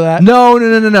sleep over that.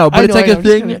 No. But it's like a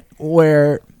thing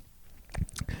where...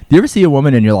 Do you ever see a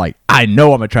woman and you're like, I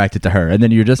know I'm attracted to her, and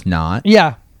then you're just not?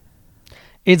 Yeah.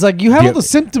 It's like you have all the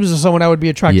symptoms of someone I would be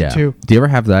attracted to. Do you ever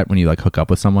have that when you like hook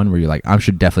up with someone where you're like, I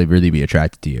should definitely really be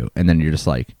attracted to you, and then you're just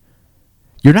like,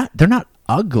 they're not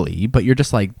ugly, but you're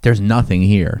just like, there's nothing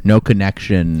here, no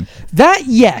connection. That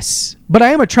yes, but I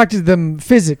am attracted to them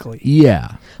physically.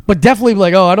 Yeah, but definitely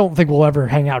like, I don't think we'll ever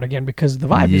hang out again because the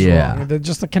vibe is wrong.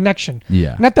 Just the connection.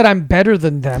 Yeah, not that I'm better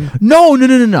than them. No.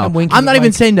 I'm not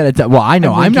even saying that. It's well, I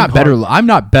know I'm not better. I'm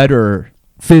not better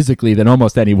physically than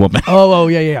almost any woman. Oh,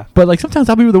 yeah. But like sometimes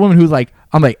I'll be with a woman who's like,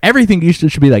 I'm like, everything you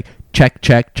should be like, check,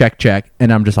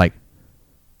 and I'm just like,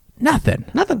 nothing.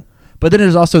 But then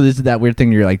there's also that weird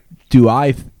thing. You're like, do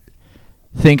I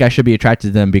think I should be attracted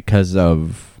to them because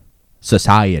of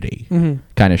society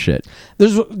kind of shit?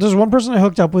 There's one person I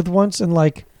hooked up with once, and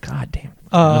like, god damn,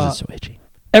 this is so itchy.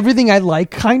 Everything I like,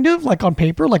 kind of like on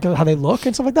paper, like how they look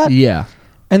and stuff like that. Yeah.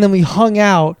 And then we hung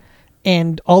out.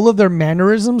 And all of their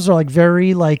mannerisms are like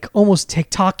very like almost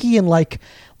TikTok-y and like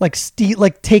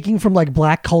taking from like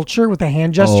black culture with the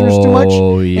hand gestures too much.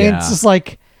 Oh yeah. And it's just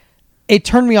like it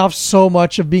turned me off so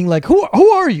much of being like, who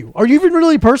are you? Are you even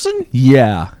really a person?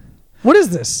 Yeah. What is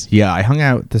this? Yeah, I hung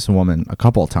out with this woman a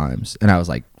couple of times, and I was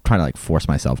like trying to like force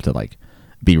myself to like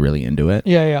be really into it.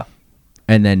 Yeah.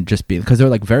 And then just be because they were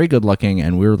like very good looking,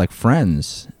 and we were like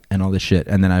friends and all this shit.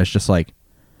 And then I was just like,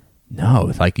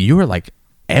 no, like you were like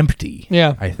empty.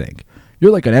 Yeah. I think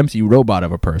you're like an empty robot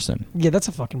of a person. Yeah, that's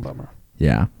a fucking bummer.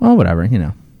 Yeah. Well, whatever.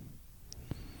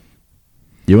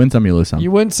 You win some, you lose some.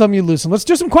 You win some, you lose some. Let's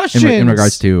do some questions in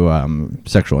regards to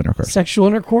sexual intercourse. Sexual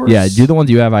intercourse. Yeah. Do the ones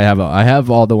you have. I have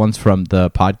all the ones from the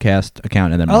podcast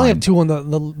account, and then I only have 2 on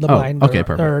the mine. Okay,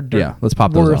 perfect. Yeah, let's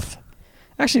pop those off.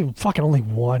 Actually, fucking only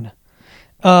 1.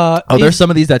 There's some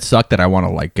of these that suck that I want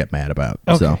to like get mad about.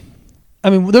 Okay. So, I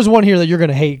mean, there's one here that you're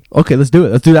gonna hate. Okay, let's do it.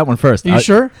 Let's do that one first. Are you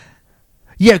sure?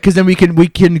 Yeah, because then we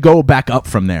can go back up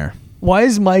from there. Why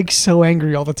is Mike so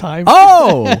angry all the time?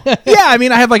 Oh, yeah. I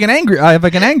mean, I have like an anger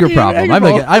problem. I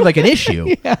have like an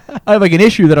issue. Yeah. I have like an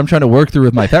issue that I'm trying to work through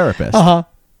with my therapist. Yeah.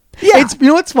 It's, you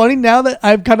know what's funny now that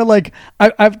I've kind of like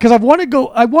because I want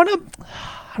to.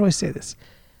 How do I say this?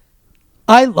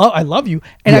 I love you,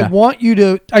 and I want you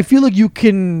to. I feel like you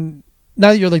can.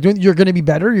 Now that you're like you're going to be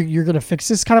better. You're going to fix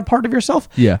this kind of part of yourself.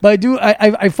 Yeah. But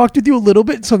I fucked with you a little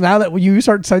bit. So now that when you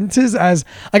start sentences as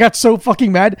I got so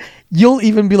fucking mad, you'll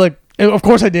even be like, of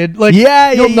course I did. Like,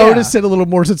 you'll notice it a little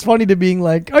more. So it's funny to being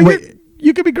like, oh,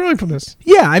 you could be growing from this.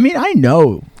 Yeah. I mean, I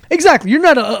know. Exactly. You're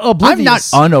not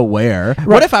oblivious. I'm not unaware. Right.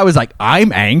 What if I was like,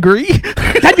 I'm angry?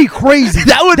 That'd be crazy.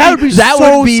 That would be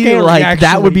scary, like actually.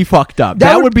 That would be fucked up.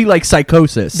 That would be like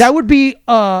psychosis. That would be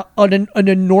an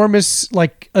enormous,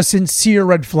 like a sincere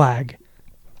red flag.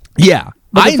 Yeah.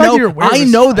 I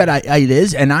know that it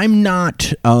is, and I'm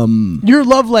not. Your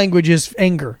love language is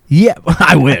anger. Yeah,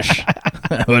 I wish.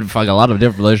 A lot of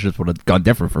different relationships would have gone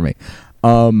different for me.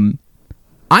 I'm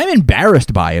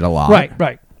embarrassed by it a lot.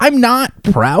 Right. I'm not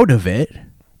proud of it.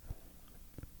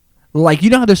 Like, you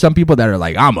know how there's some people that are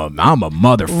like, I'm a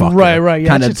motherfucker, right, yeah,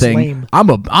 kind of thing. Lame. I'm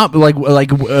like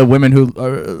women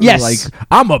who yes, like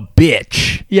I'm a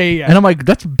bitch. Yeah. And I'm like,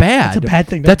 that's bad. That's a bad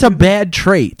thing. That's a bad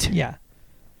trait. Yeah.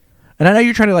 And I know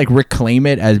you're trying to like reclaim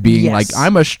it as being like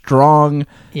I'm a strong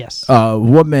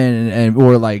woman and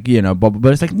or like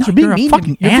but it's like no, you're a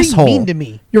fucking asshole. You're being mean to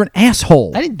me. You're an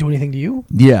asshole. I didn't do anything to you.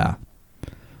 Yeah.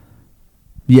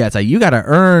 Yeah, it's like, you got to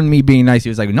earn me being nice. He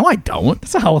was like, no, I don't.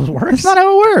 That's not how it works. That's not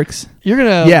how it works. You're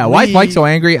going to... Yeah, why is Mike so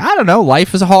angry? I don't know.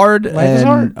 Life is hard. Is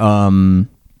hard.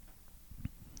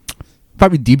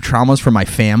 Probably deep traumas from my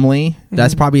family.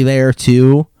 That's probably there,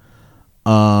 too.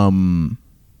 A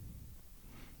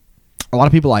lot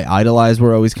of people I idolized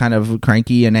were always kind of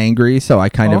cranky and angry, so I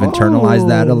kind of internalized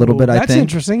that a little bit, I think. That's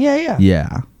interesting. Yeah.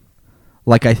 Yeah.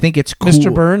 Like, I think it's cool.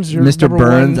 Mr. Burns, you're Mr.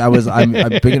 Burns. I'm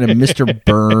big into Mr.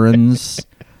 Burns.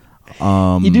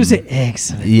 You do say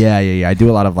eggs. Yeah. I do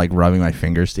a lot of like rubbing my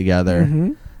fingers together.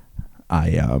 Mm-hmm.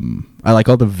 I like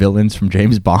all the villains from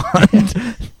James Bond.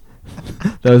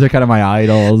 Those are kind of my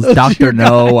idols. Dr.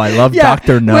 No. I love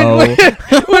Dr. No.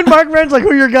 When Mark Maron's like, who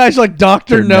are your guys? You're like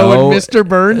Dr. No and Mr.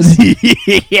 Burns.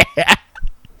 Yeah.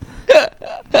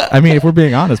 I mean, if we're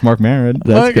being honest, Mark Maron.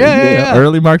 That's good. Yeah.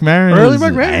 Early Mark Maron.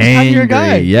 I'm your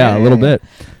guy. Yeah, a little bit.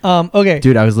 Okay.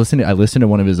 Dude, I listened to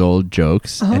one of his old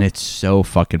jokes, and it's so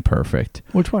fucking perfect.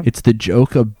 Which one? It's the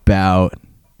joke about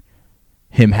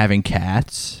him having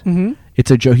cats. Mm-hmm.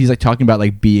 It's a joke. He's like talking about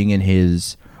like being in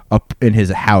his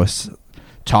house,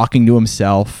 talking to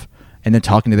himself, and then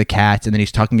talking to the cats, and then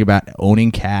he's talking about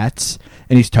owning cats,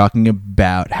 and he's talking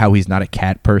about how he's not a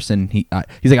cat person. He's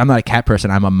like, I'm not a cat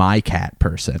person. I'm a my cat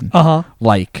person.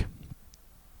 Like,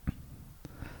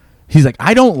 he's like,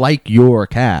 I don't like your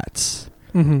cats.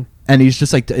 Mm-hmm. And he's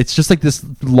just like, it's just like this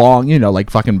long, like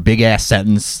fucking big ass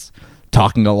sentence,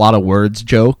 talking a lot of words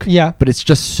joke. Yeah. But it's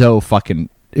just so fucking,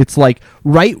 it's like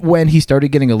right when he started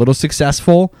getting a little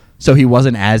successful, so he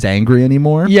wasn't as angry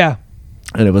anymore. Yeah.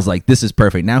 And it was like, this is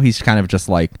perfect. Now he's kind of just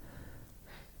like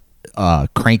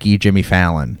cranky Jimmy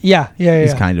Fallon. Yeah.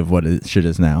 Is kind of what shit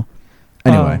is now.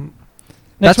 Anyway,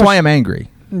 that's why I'm angry.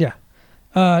 Yeah.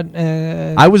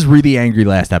 I was really angry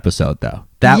last episode though.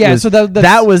 That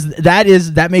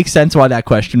makes sense why that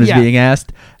question was being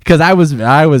asked, because I was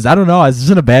I don't know, I was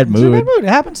just in a bad mood. It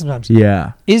happens sometimes.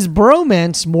 Yeah. Is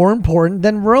bromance more important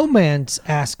than romance?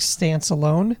 Asks Stance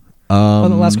Alone. The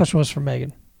last question was from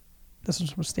Megan. This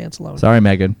was from Stance Alone. Sorry,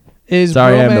 Megan. Is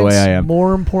Sorry, bromance I am the way I am.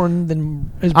 more important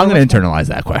than? I'm going to internalize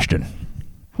that question.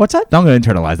 What's that? I'm going to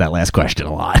internalize that last question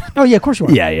a lot. Oh yeah, of course you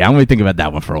are. Yeah. I'm going to think about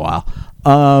that one for a while.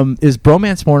 Is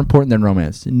bromance more important than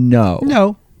romance?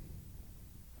 No.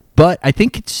 But I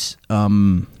think it's.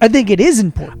 I think it is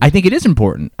important. I think it is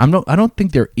important. I don't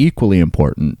think they're equally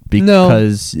important,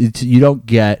 because you don't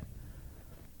get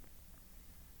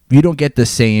the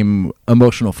same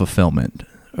emotional fulfillment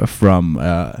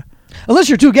from. Unless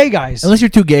you're two gay guys. And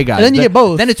then you get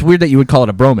both. Then it's weird that you would call it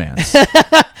a bromance.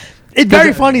 It's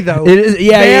very funny though. It is,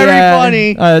 very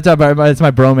funny. It's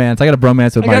my bromance. I got a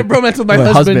bromance with my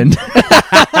husband.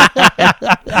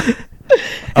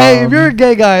 Hey, if you're a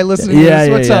gay guy listening to this,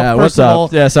 what's up? What's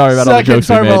up? Yeah, sorry about all the jokes we made.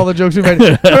 Sorry about all the jokes we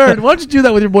made. Third, why don't you do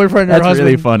that with your boyfriend or That's husband?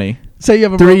 really funny. Say you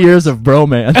have a 3 years of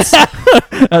bromance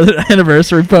as an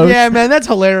anniversary post. Yeah, man, that's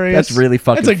hilarious. That's really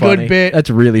fucking funny. That's a good bit. That's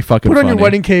really fucking funny. Put on your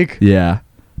wedding cake. Yeah.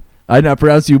 I now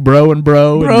pronounce you bro and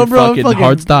fucking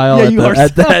hard style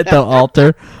at the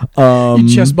altar.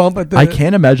 You chest bump at the... I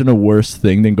can't imagine a worse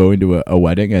thing than going to a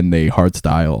wedding and they hard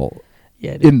style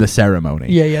in the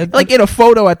ceremony. Yeah. Like in a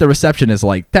photo at the reception is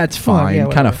like, that's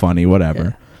fine, kind of funny, whatever.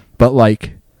 Yeah. But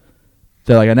like,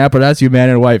 they're like, I now pronounce you man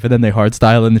and wife, and then they hard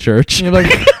style in the church. And you're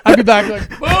like, I'd be back like,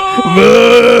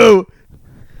 boo!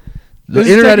 The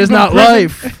internet is not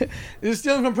life. This is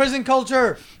stealing from prison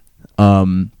culture.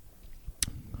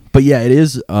 But yeah, it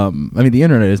is. I mean, the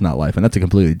internet is not life, and that's a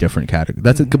completely different category.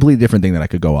 That's a completely different thing that I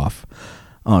could go off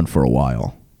on for a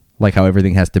while. Like how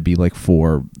everything has to be like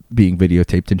for being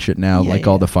videotaped and shit now.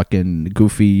 All the fucking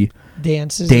goofy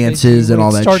dances and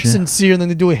all that shit. Start sincere, and then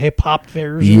they do a hip hop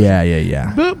version.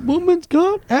 Yeah. But woman's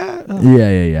got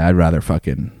Yeah. I'd rather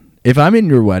fucking. If I'm in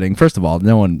your wedding, first of all,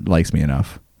 no one likes me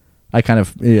enough. I kind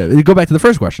of go back to the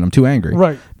first question. I'm too angry.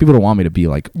 Right. People don't want me to be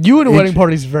like you in a wedding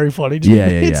party is very funny. Yeah.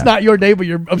 It's not your day, but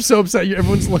I'm so upset.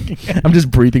 Everyone's looking at I'm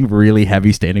just breathing really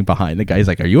heavy, standing behind the guy. He's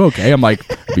like, "Are you okay?" I'm like,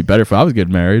 "It'd be better if I was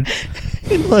getting married."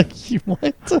 Like, you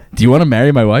what? Do you want to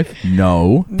marry my wife?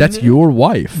 No, that's your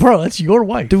wife, bro. That's your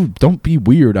wife, dude. Don't be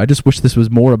weird. I just wish this was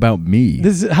more about me.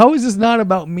 How is this not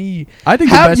about me? I think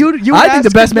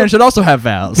the best man should also have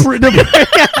vows.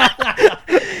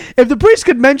 If the priest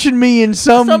could mention me in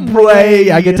some way,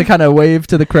 I get to kind of wave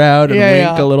to the crowd and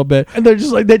wink a little bit. And they're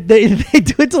just like they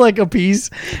do it to like appease,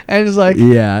 and it's like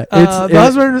the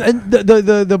husband and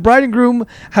the bride and groom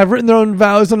have written their own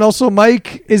vows, and also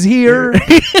Mike is here.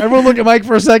 Everyone look at Mike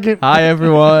for a second. Hi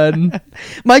everyone.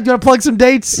 Mike, do you want to plug some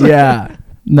dates? Yeah.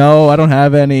 No, I don't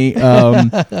have any.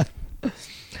 I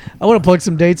want to plug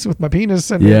some dates with my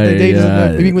penis and the date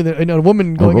is being with a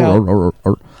woman going out.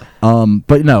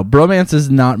 But no, bromance is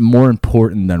not more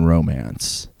important than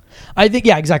romance. I think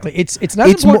exactly. It's not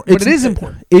important, but it is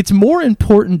important. It's more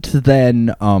important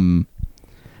than I don't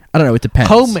know. It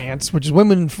depends. Homance, which is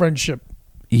women friendship.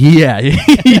 Yeah.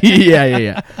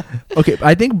 Okay,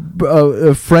 I think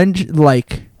friend.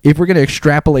 Like, if we're gonna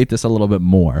extrapolate this a little bit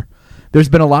more, there's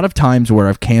been a lot of times where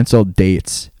I've canceled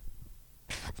dates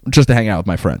just to hang out with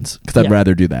my friends because I'd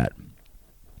rather do that.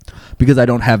 Because I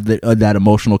don't have that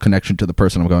emotional connection to the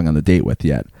person I'm going on the date with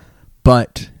yet.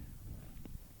 But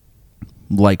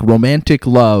like romantic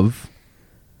love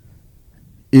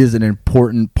is an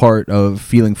important part of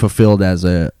feeling fulfilled as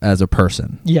a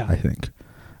person. Yeah. I think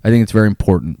it's very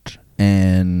important.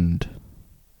 But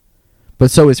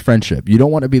so is friendship. You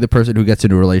don't want to be the person who gets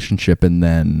into a relationship and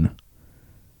then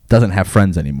doesn't have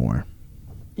friends anymore.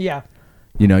 Yeah.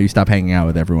 You know, you stop hanging out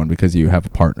with everyone because you have a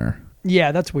partner.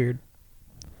 Yeah, that's weird.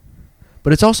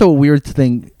 But it's also a weird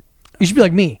thing. You should be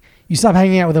like me. You stop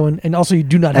hanging out with anyone, and also you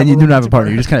do not have a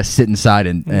partner. You just kind of sit inside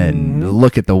and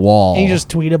look at the wall. And you just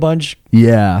tweet a bunch.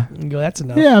 Yeah. And go, that's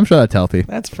enough. Yeah, I'm sure that's healthy.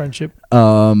 That's friendship.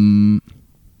 But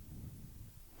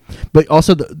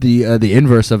also the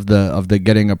inverse of the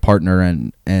getting a partner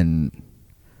and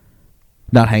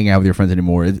not hanging out with your friends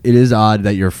anymore. It is odd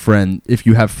that your friend, if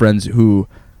you have friends who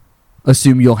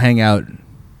assume you'll hang out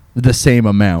the same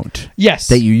amount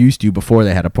that you used to before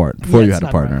they had you had a partner.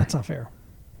 Right. That's not fair.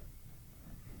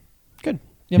 Good.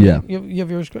 You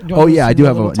have yours. I do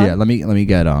have a time? Let me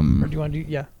get Or do you want to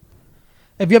do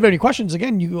If you have any questions,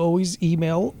 again, you always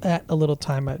email at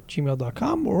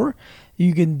alittletime@gmail.com, or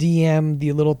you can DM the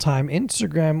A Little Time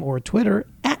Instagram or Twitter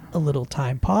at A Little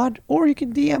Time Pod, or you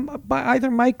can DM by either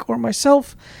Mike or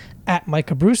myself at Mike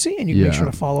Abruzzi, and you can make sure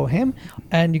to follow him,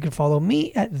 and you can follow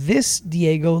me at This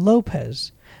Diego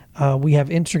Lopez. We have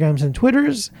Instagrams and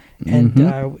Twitters, and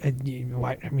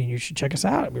you should check us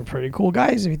out. We're pretty cool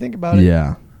guys if you think about it.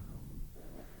 Yeah.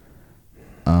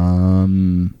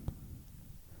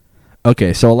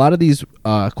 Okay, so a lot of these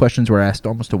questions were asked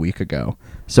almost a week ago.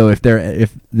 So if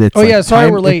it's sorry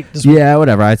we're late.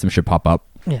 Whatever. I had some shit pop up.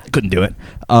 Yeah, couldn't do it.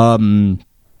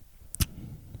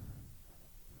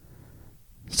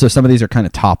 So some of these are kind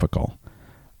of topical,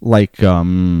 like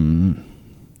Dan.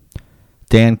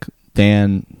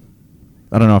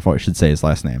 I don't know if I should say his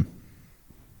last name.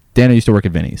 Dan used to work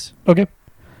at Vinny's. Okay.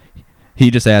 He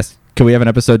just asked, can we have an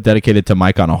episode dedicated to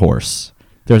Mike on a horse?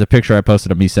 There's a picture I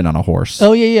posted of me sitting on a horse.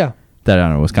 Oh, yeah. That, I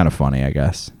don't know, was kind of funny, I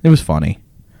guess. It was funny.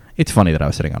 It's funny that I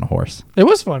was sitting on a horse. It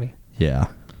was funny. Yeah.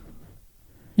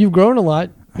 You've grown a lot.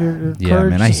 Your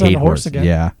courage man, I hate horses again.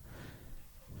 Yeah.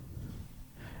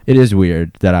 It is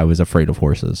weird that I was afraid of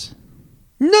horses.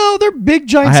 No, they're big,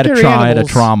 giant, scary animals. I had a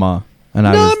trauma. And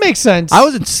it makes sense. I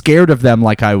wasn't scared of them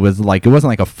like I was like, it wasn't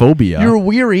like a phobia. You were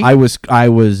weary. I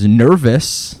was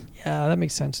nervous. Yeah, that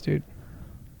makes sense, dude.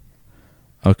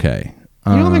 Okay.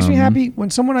 You know what makes me happy? When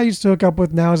someone I used to hook up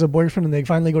with now as a boyfriend and they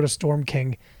finally go to Storm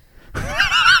King.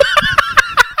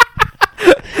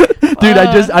 Dude,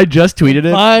 I just tweeted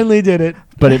it. Finally did it.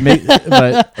 But it made.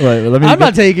 But wait, let me. I'm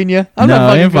not taking you. I'm no, not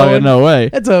fucking I ain't going. No way.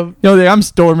 It's a. No, I'm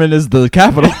storming as the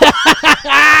capital.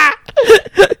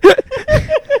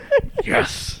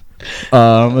 Yes.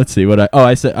 Let's see what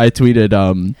I said. I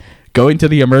tweeted going to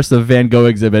the immersive Van Gogh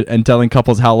exhibit and telling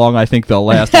couples how long I think they'll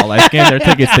last while I scan their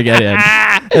tickets to get in.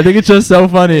 I think it's just so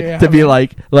funny to be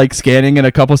like scanning in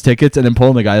a couple's tickets and then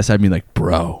pulling the guy aside and being like,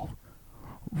 bro,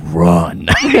 run.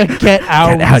 Get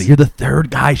out. Get out. You're the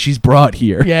third guy she's brought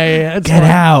here. Yeah. Get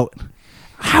out.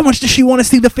 How much does she want to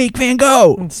see the fake Van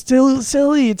Gogh? It's still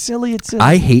silly. It's silly.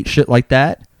 I hate shit like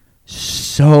that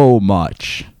so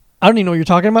much. I don't even know what you're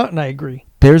talking about, and I agree.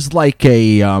 There's like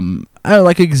a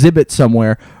exhibit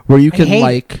somewhere where you can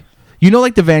like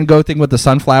the Van Gogh thing with the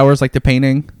sunflowers, like the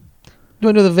painting. Do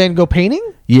I know the Van Gogh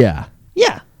painting? Yeah.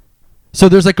 Yeah. So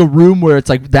there's like a room where it's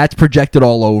like that's projected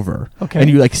all over. Okay. And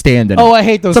you like stand in it. Oh, I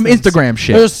hate those. Some things. Instagram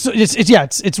shit.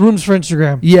 It's rooms for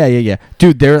Instagram. Yeah.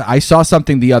 Dude, I saw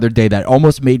something the other day that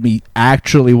almost made me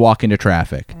actually walk into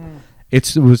traffic.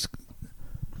 It was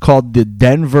called the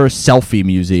Denver Selfie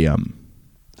Museum.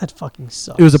 That fucking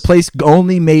sucks. It was a place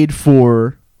only made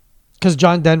for... Because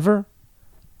John Denver?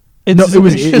 No, it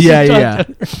was... Yeah.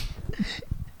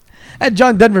 That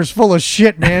John Denver's full of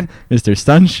shit, man. Mr.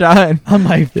 Sunshine. On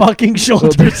my fucking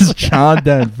shoulders. John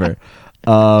Denver.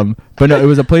 But no, it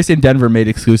was a place in Denver made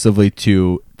exclusively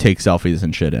to take selfies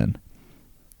and shit in.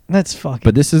 That's fucking...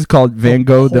 But this is called Van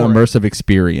Gogh The Immersive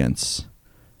Experience.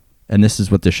 And this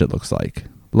is what this shit looks like.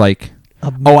 Like,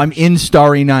 I'm in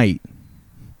Starry Night.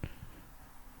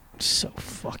 So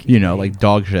fucking like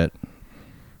dog shit.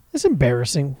 It's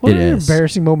embarrassing. What an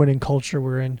embarrassing moment in culture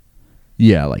we're in.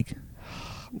 Yeah, like...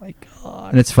 Oh my god.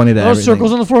 And it's funny that those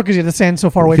circles on the floor because you have to stand so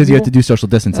far away. Because you have to do social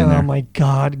distancing there. Oh my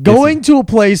god. Going to a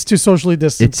place to socially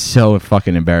distance. It's so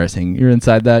fucking embarrassing. You're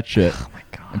inside that shit. Oh my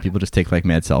god. And people just take like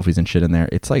mad selfies and shit in there.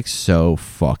 It's like so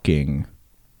fucking...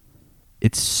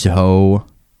 It's so...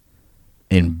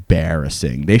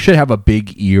 embarrassing. They should have a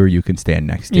big ear you can stand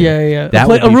next to. Yeah.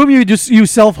 A room you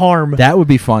self-harm. That would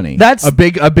be funny. That's a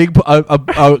big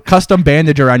custom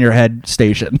bandage around your head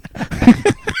station.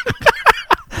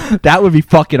 That would be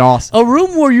fucking awesome. A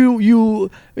room where you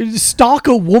stalk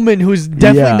a woman who's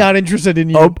definitely not interested in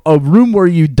you. A room where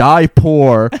you die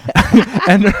poor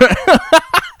and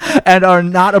are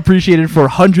not appreciated for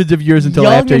hundreds of years until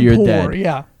after you're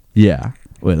dead. Yeah.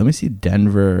 Wait, let me see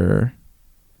Denver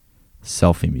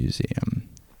Selfie Museum.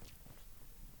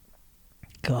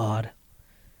 God.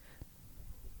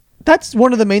 That's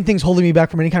one of the main things holding me back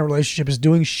from any kind of relationship is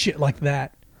doing shit like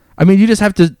that. I mean, you just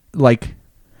have to like,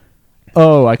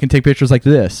 I can take pictures like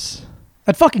this.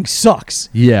 That fucking sucks.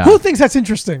 Yeah. Who thinks that's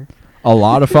interesting? A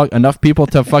lot of enough people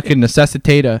to fucking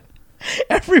necessitate a...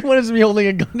 Everyone is me holding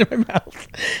a gun to my mouth.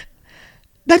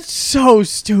 That's so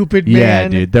stupid,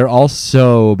 man. Yeah, dude. They're all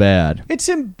so bad. It's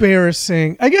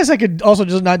embarrassing. I guess I could also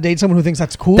just not date someone who thinks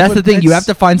that's cool. That's the thing. You have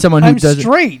to find someone who does... I'm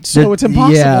straight, so it's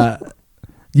impossible. Yeah.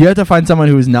 You have to find someone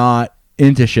who's not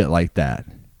into shit like that.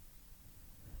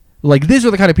 Like, these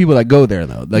are the kind of people that go there,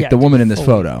 though. Like the woman in this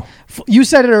photo. You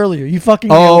said it earlier. You fucking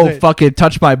nailed it. Fucking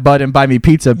touch my butt and buy me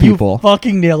pizza, people. You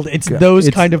fucking nailed it. It's those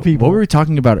kind of people. What were we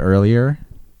talking about earlier?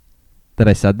 That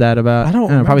I said that about? I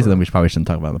don't know. Probably something we probably shouldn't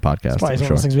talk about on the podcast. It's probably one of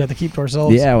those things we have to keep to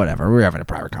ourselves. Yeah, whatever. We're having a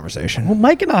private conversation. Well,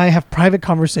 Mike and I have private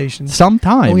conversations.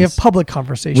 Sometimes. And we have public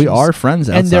conversations. We are friends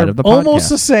outside of the podcast. And they're almost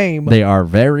the same. They are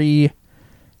very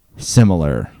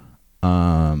similar.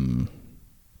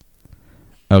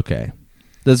 Okay.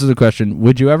 This is a question.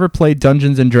 Would you ever play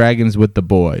Dungeons and Dragons with the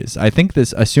boys? I think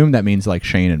assume that means like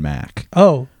Shane and Mac.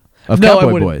 Oh. Of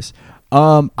Cowboy Boys.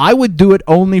 I would do it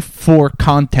only for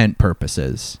content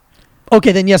purposes.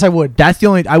 Okay, then yes, I would. That's the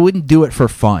only... I wouldn't do it for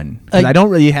fun. I don't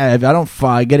really have... I don't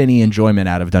get any enjoyment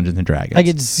out of Dungeons and Dragons.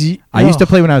 I used to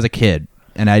play when I was a kid,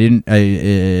 and I didn't...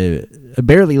 I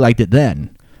barely liked it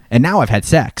then. And now I've had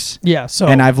sex. Yeah, so...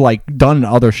 And I've, like, done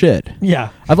other shit. Yeah.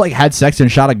 I've, like, had sex and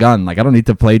shot a gun. Like, I don't need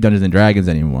to play Dungeons and Dragons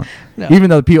anymore. No. Even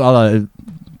though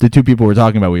the two people we're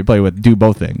talking about we play with do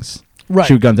both things. Right.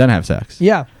 Shoot guns and have sex.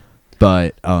 Yeah.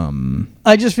 But,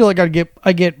 I just feel like I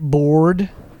get bored.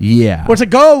 Yeah. Or it's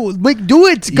like, go, like, do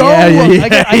it, go. Yeah. I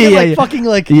get fucking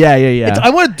like... Yeah.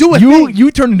 I want to do it. You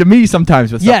turn into me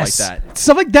sometimes with stuff like that.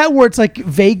 Stuff like that where it's like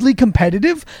vaguely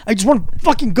competitive. I just want to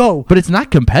fucking go. But it's not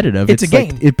competitive. It's a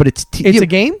game. It's a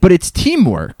game? But it's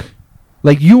teamwork.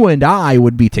 Like, you and I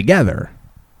would be together.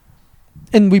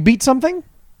 And we beat something?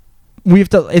 We have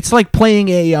to. It's like playing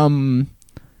a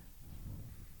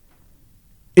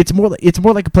It's more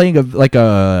like playing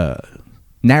a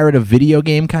narrative video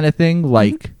game kind of thing,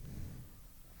 like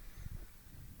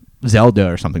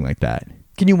Zelda or something like that.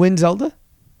 Can you win Zelda?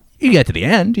 You get to the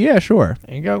end, yeah, sure.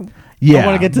 There you go. Yeah, I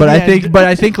want to get to the end.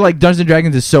 I think like Dungeons and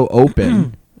Dragons is so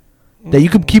open that you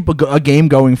could keep a game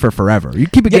going for forever. You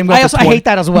keep a game going. I hate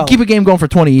that as well. You keep a game going for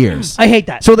 20 years. I hate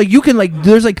that. So like you can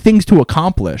there's like things to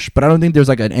accomplish, but I don't think there's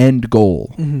like an end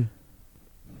goal. Mm-hmm.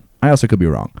 I also could be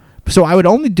wrong. So I would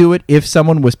only do it if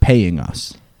someone was paying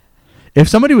us. If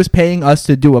somebody was paying us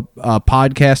to do a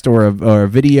podcast or a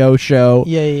video show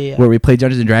where we play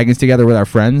Dungeons and Dragons together with our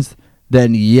friends,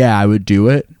 then yeah, I would do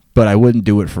it, but I wouldn't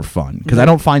do it for fun because I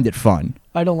don't find it fun.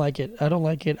 I don't like it.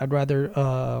 I'd rather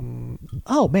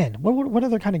oh man, what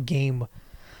other kind of game?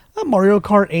 Mario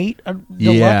Kart 8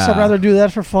 Deluxe. I'd rather do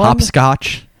that for fun.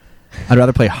 Hopscotch. I'd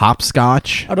rather play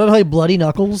hopscotch. I'd rather play Bloody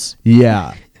Knuckles.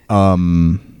 Yeah.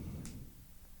 I'm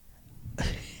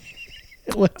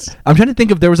trying to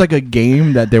think if there was like a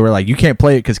game that they were like, you can't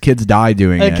play it because kids die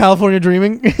doing it. California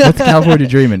Dreaming. What's California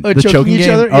Dreaming? The choking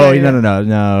game? Other? Oh, yeah.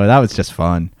 No. That was just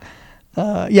fun.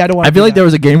 I don't want. I feel like there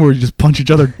was a game where you just punch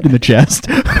each other in the chest,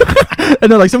 and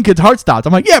then like some kid's heart stopped.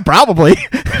 I'm like, yeah, probably.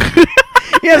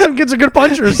 Yeah, some kids are good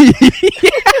punchers.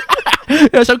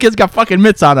 Yeah, some kids got fucking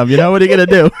mitts on them. You know what are you gonna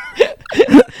do?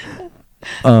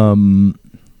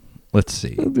 Let's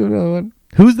see. I'll do another one.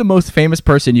 Who's the most famous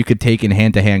person you could take in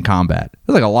hand-to-hand combat?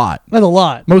 There's like a lot. That's a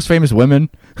lot. Most famous women.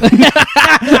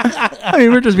 I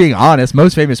mean, we're just being honest.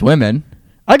 Most famous women.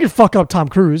 I could fuck up Tom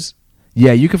Cruise.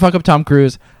 Yeah, you could fuck up Tom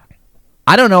Cruise.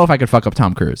 I don't know if I could fuck up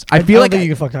Tom Cruise. I feel like you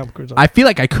could fuck Tom Cruise. I feel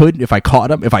like I could if I caught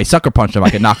him. If I sucker punched him, I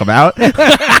could knock him out.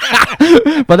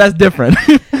 But that's different.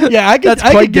 Yeah, I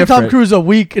could give Tom Cruise a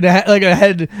week and a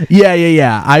head.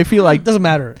 Yeah. I feel like it doesn't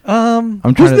matter.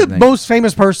 Who's the most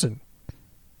famous person?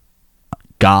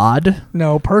 God?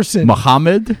 No, person.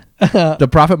 Muhammad? The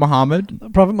Prophet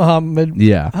Muhammad? Prophet Muhammad.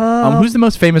 Yeah. Who's the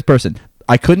most famous person?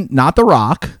 I couldn't. Not The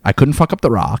Rock. I couldn't fuck up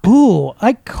The Rock. Ooh,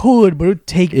 I could, but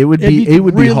it would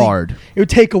be hard. It would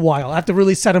take a while. I have to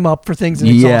really set him up for things and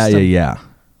exhaust him. Yeah.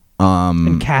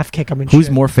 And calf kick him and who's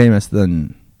shit. more famous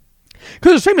than?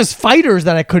 Because there's famous fighters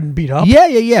that I couldn't beat up.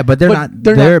 Yeah. But they're not.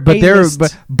 They're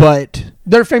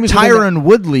famous. Tyron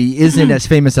Woodley isn't as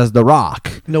famous as The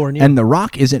Rock. Nowhere near. And The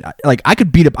Rock isn't like I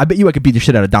could beat up. I bet you I could beat the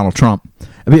shit out of Donald Trump.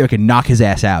 I bet you I could knock his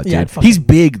ass out, dude. Yeah, he's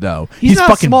big though. He's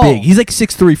fucking small. Big. He's like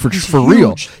 6'3" for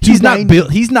real. He's not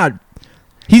built. He's not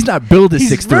billed as 6'3".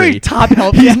 He's very top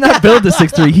healthy. He's not billed as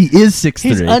 6'3". He is 6'3".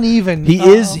 He's uneven. He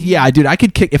is. Yeah, dude. I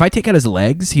could kick if I take out his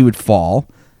legs. He would fall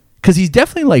because he's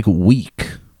definitely like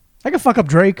weak. I could fuck up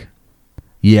Drake.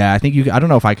 Yeah, I think you. I don't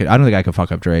know if I could. I don't think I could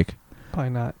fuck up Drake.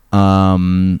 Probably not.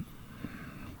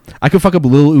 I could fuck up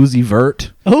Lil Uzi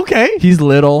Vert. Okay. He's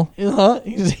little.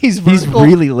 He's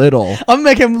really little. I'm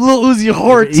making Lil Uzi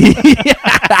Hort.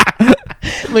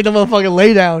 Make the motherfucking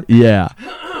lay down. Yeah.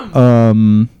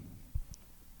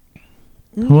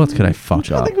 Who else could I fuck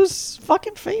up? I think who's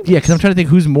fucking famous. Yeah, because I'm trying to think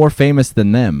who's more famous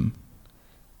than them.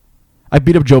 I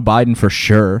beat up Joe Biden for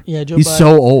sure. Yeah, He's Biden.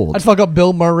 so old. I'd fuck up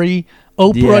Bill Murray.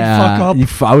 Oprah, I'd fuck up.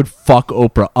 I would fuck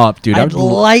Oprah up, dude. I'd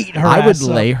light her I would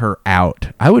lay her out.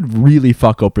 I would really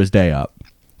fuck Oprah's day up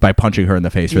by punching her in the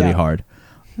face really hard.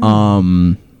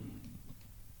 Yeah,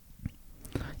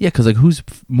 because like who's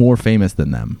more famous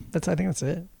than them? I think that's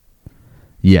it.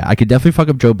 Yeah, I could definitely fuck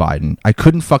up Joe Biden. I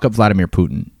couldn't fuck up Vladimir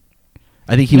Putin.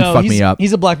 I think he would fuck me up.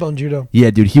 He's a black belt in judo.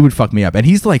 Yeah, dude, he would fuck me up, and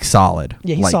he's like solid.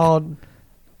 Yeah, he's solid.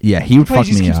 Yeah, he would fuck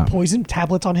me up. Just keeps poison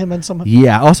tablets on him and somehow.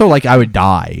 Yeah, also like I would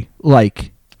die.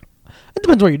 Like it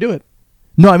depends where you do it.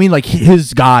 No, I mean like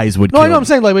his guys would. No, I know. I'm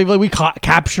saying like we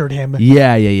captured him.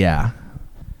 Yeah.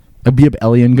 I'd beat up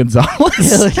Elian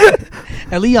Gonzalez.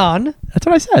 Elian. That's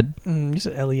what I said. You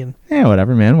said Elian. Yeah,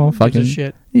 whatever, man. Well, fucking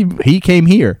shit. He came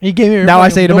here. He came here. Now I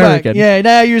say it American. Back. Yeah,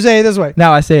 now you say it this way.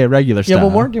 Now I say it regular style. You have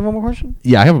one more? Do you have one more question?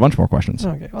 Yeah, I have a bunch more questions.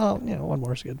 Okay. Well, one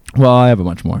more is good. Well, I have a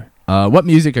bunch more. What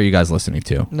music are you guys listening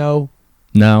to? No.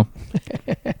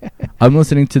 I'm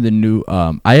listening to the new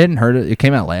I hadn't heard it. It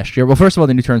came out last year. Well, first of all,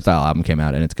 the new Turnstile album came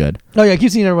out and it's good. Oh yeah, I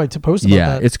keep seeing everybody post about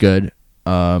that. Yeah, it's good.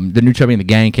 The new Chubby and the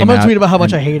Gang came out. I'm gonna tweet about how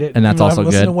much I hate it. And that's also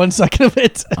good. To 1 second of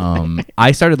it.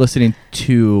 I started listening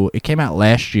to it came out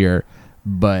last year,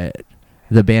 but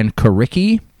the band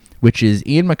Kariki, which is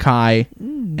Ian MacKaye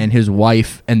and his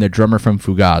wife and the drummer from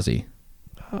Fugazi.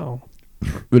 Oh.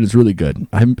 But it's really good.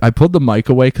 I pulled the mic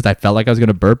away because I felt like I was going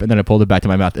to burp, and then I pulled it back to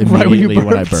my mouth immediately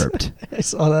when I burped. I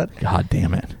saw that. God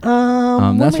damn it.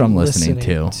 That's what I'm listening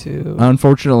to.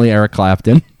 Unfortunately, Eric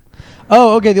Clapton.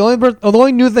 Oh, okay. The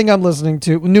only new thing I'm listening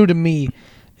to, new to me,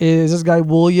 is this guy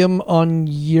William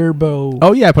Onyerbo.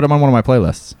 Oh yeah, I put him on one of my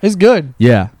playlists. He's good.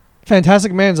 Yeah.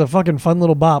 Fantastic Man's a fucking fun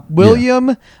little bop.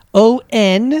 William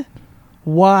Onyeabor.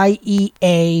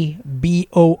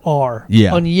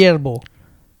 Yeah. Onyerbo.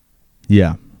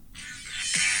 Yeah.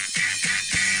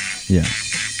 Yeah.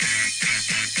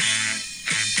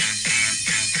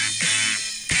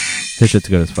 This shit's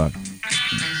good as fuck.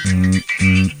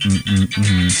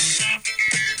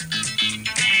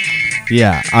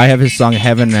 Yeah, I have his song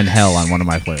Heaven and Hell on one of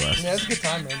my playlists. Yeah, it's a good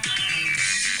time, man.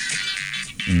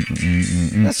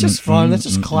 That's just fun. That's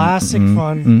just classic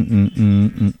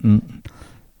fun.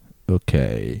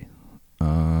 Okay.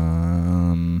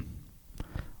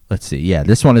 Let's see. Yeah,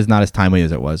 this one is not as timely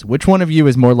as it was. Which one of you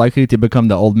is more likely to become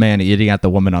the old man eating at the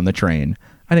woman on the train?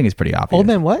 I think it's pretty obvious. Old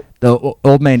man what? The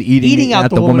old man eating at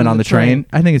the woman on the train.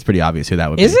 I think it's pretty obvious who that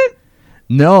would be. Is it?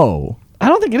 No. I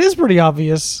don't think it is pretty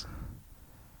obvious.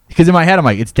 Because in my head, I'm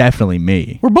like, it's definitely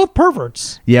me. We're both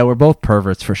perverts. Yeah, we're both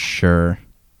perverts for sure.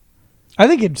 I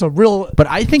think it's a real but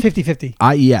I think 50-50.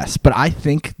 Yes, but I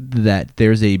think that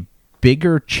there's a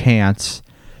bigger chance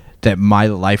that my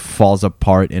life falls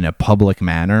apart in a public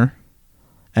manner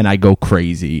and I go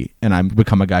crazy and I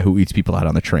become a guy who eats people out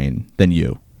on the train than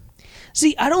you.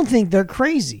 See, I don't think they're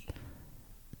crazy.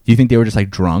 Do you think they were just like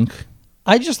drunk?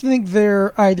 I just think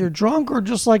they're either drunk or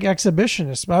just like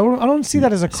exhibitionists. But I don't see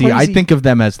that as a crazy... See, I think of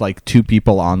them as like two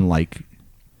people on like...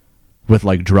 with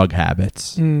like drug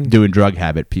habits. Doing drug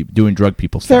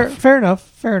people stuff. Fair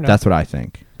enough. That's what I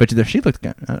think. But she looked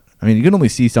good. I mean, you can only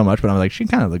see so much, but I'm like, she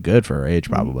kind of looked good for her age,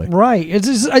 probably. Right. It's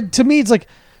just, to me, it's like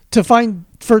to find...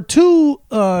 For two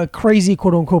crazy,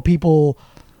 quote-unquote, people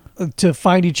to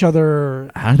find each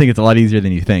other... I don't think it's a lot easier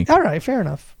than you think. All right, fair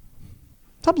enough.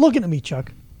 Stop looking at me,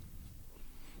 Chuck.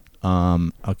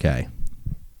 Okay.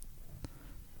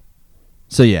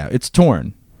 So, yeah, it's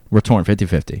torn. We're torn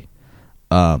 50-50.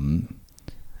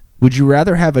 Would you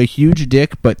rather have a huge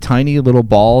dick but tiny little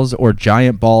balls or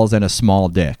giant balls and a small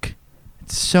dick?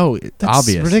 It's so obvious.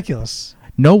 That's ridiculous.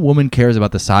 No woman cares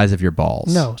about the size of your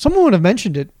balls. No. Someone would have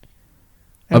mentioned it.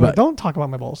 And I'm like, don't talk about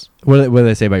my balls. What do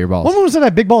they say about your balls? One woman said I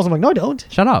have big balls. I'm like, no, I don't.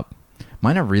 Shut up.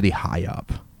 Mine are really high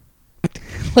up.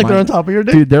 They're on top of your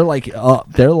dick? Dude, they're like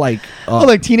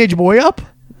like teenage boy up?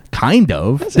 Kind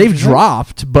of. They've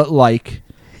dropped, but like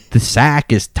the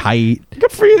sack is tight.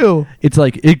 Good for you. It's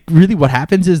like what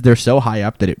happens is they're so high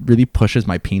up that it really pushes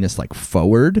my penis like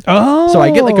forward. Oh. So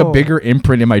I get like a bigger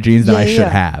imprint in my jeans than I should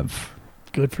have.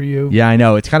 Good for you. Yeah, I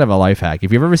know. It's kind of a life hack.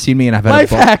 If you've ever seen me and I've had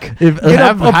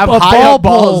have high up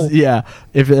balls. Yeah.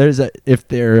 If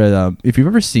you've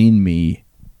ever seen me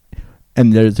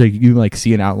and there's like you like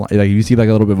see an outline, like you see like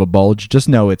a little bit of a bulge, just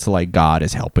know it's like God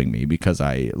is helping me because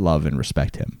I love and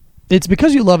respect him. It's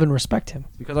because you love and respect him.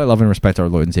 It's because I love and respect our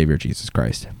Lord and Savior Jesus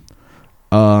Christ.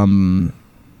 Okay.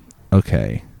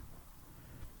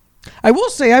 I will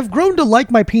say I've grown to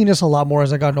like my penis a lot more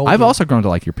as I got older. I've also grown to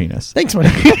like your penis. Thanks, man.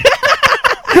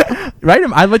 Right?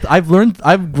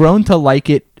 I've grown to like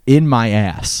it in my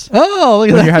ass. Oh, look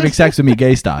at that. When you're having sex with me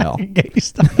gay style. Gay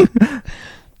style.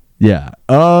 Yeah.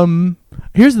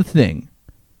 Here's the thing.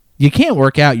 You can't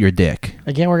work out your dick.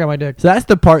 I can't work out my dick. So that's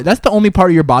the only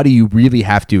part of your body you really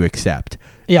have to accept.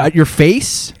 Yeah. Your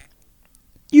face,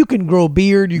 you can grow a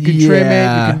beard, you can trim it,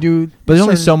 you can do... But there's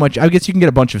only so much. I guess you can get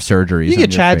a bunch of surgeries. You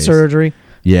get Chad surgery.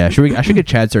 Yeah. I should get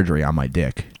Chad surgery on my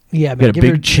dick. Yeah, man. Get a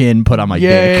big chin put on my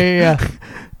dick. Yeah.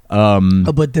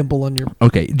 A butt dimple on your...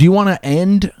 Okay. Do you want to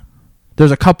end...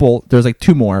 There's a couple. There's like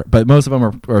two more, but most of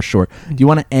them are short. Do you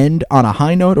want to end on a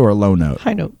high note or a low note?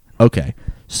 High note. Okay.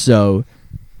 So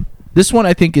this one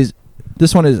I think is...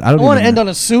 I want to end on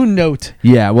a soon note.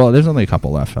 Yeah, well, there's only a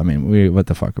couple left. I mean, what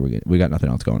the fuck are we got nothing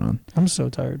else going on. I'm so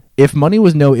tired. If money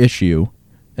was no issue,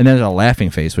 and there's a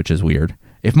laughing face, which is weird.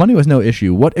 If money was no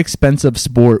issue, what expensive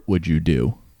sport would you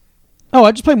do? Oh,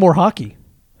 I'd just play more hockey.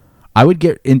 I would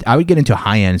get into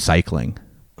high-end cycling.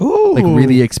 Ooh. Like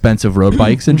really expensive road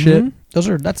bikes and shit.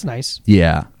 That's nice.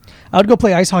 Yeah. I would go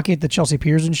play ice hockey at the Chelsea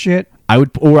Piers and shit. I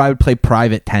would play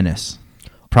private tennis.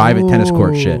 Tennis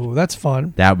court shit. That's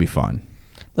fun. That would be fun.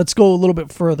 Let's go a little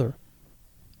bit further.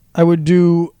 I would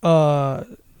do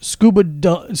scuba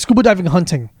diving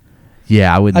hunting.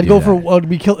 Yeah, I would. I'd go for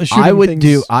shooting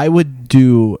things. I would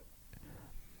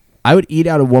eat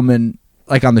out a woman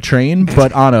like on the train,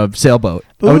 but on a sailboat.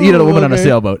 I would eat out a woman on a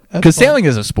sailboat because sailing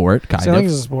is a sport. Sailing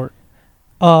is a sport.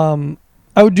 I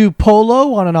would do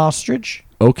polo on an ostrich.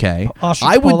 Okay.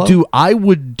 I would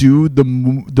do the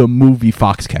movie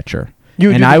Foxcatcher.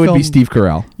 And I would be Steve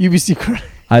Carell. You'd be Steve Carell.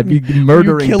 I'd be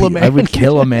murdering people. I would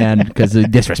kill a man because he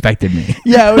disrespected me.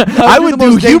 Yeah, I would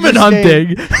do human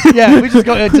hunting. Yeah, we just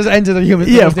go. It just ends in the human.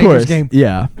 Yeah, of course. Game.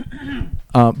 Yeah.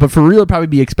 But for real, it'd probably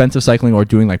be expensive cycling or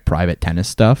doing like private tennis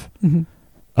stuff.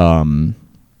 Mm-hmm.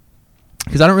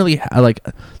 Because I don't really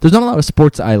there's not a lot of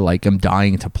sports I like. I'm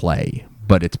dying to play,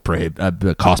 but it's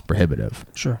cost prohibitive.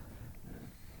 Sure.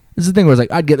 This is the thing where it's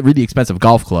like I'd get really expensive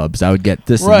golf clubs. I would get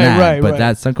this and that, but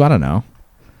that's like I don't know.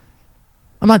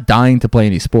 I'm not dying to play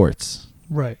any sports.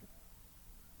 Right.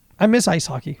 I miss ice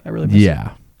hockey. I really miss it.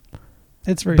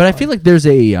 It's very. But fun. I feel like there's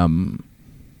a in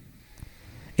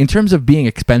terms of being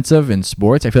expensive in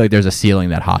sports, I feel like there's a ceiling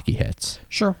that hockey hits.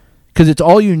 Sure. Because it's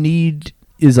all you need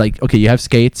is like okay, you have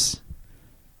skates.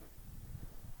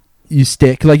 You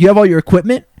stick you have all your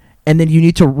equipment, and then you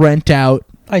need to rent out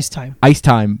ice time,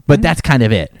 but that's kind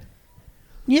of it.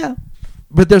 Yeah,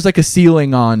 but there's like a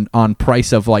ceiling on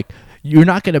price of like you're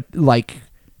not gonna like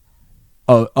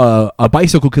a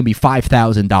bicycle can be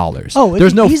 $5,000. Oh,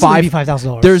 there's no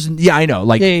 $5,000. There's I know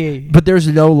but there's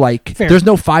no there's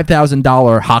no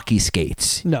 $5,000 hockey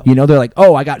skates. No, they're like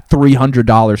I got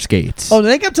 $300 skates. Oh,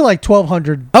 they get up to like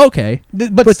 $1,200. Okay,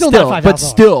 but still not $5,000. But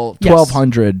still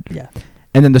 $1,200. Yeah.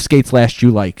 And then the skates last you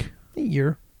like a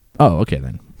year. Oh, okay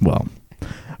then. Well,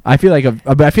 I feel like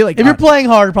if you're playing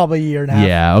hard, probably a year and a half.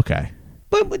 Yeah, okay.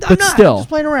 But I'm not. Still, I'm just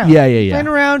playing around. Yeah. Playing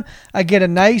around. I get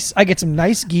some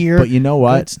nice gear. But you know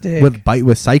what?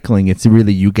 With cycling, it's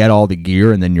really you get all the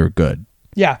gear and then you're good.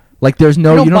 Yeah. Like there's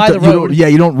no you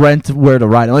don't rent where to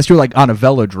ride unless you're like on a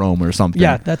velodrome or something.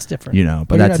 Yeah, that's different.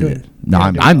 But that's it. No,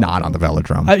 I'm not on the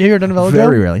velodrome. Have you ever done a velodrome?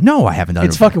 Very rarely. No, I haven't done it.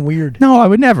 It's fucking weird. No, I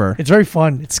would never. It's very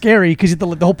fun. It's scary because the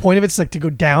whole point of it's like to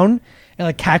go down and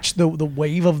like catch the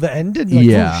wave of the end and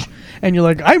whoosh, and you're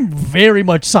like I'm very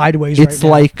much sideways. It's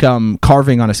like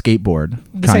carving on a skateboard,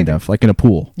 kind of like in a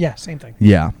pool. Yeah, same thing.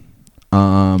 Yeah.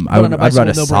 I'd ride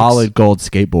a solid gold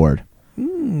skateboard.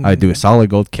 I'd do a solid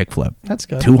gold kickflip. That's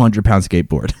good. 200-pound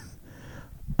skateboard.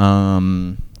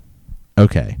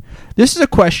 Okay. This is a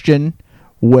question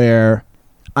where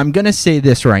I'm gonna say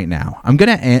this right now. I'm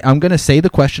gonna say the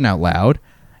question out loud,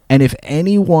 and if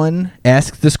anyone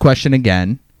asks this question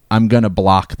again, I'm gonna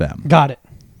block them. Got it.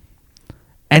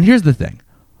 And here's the thing.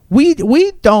 We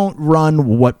don't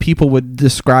run what people would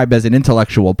describe as an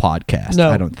intellectual podcast,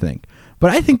 I don't think.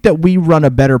 But I think that we run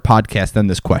a better podcast than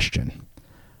this question.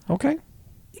 Okay.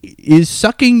 Is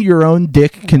sucking your own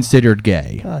dick considered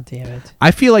gay? God damn it. I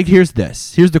feel like here's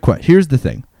the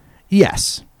thing.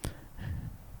 Yes.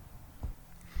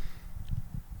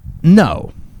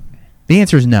 No. The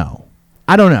answer is no.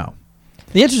 I don't know.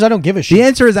 The answer is I don't give a shit. The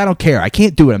answer is I don't care. I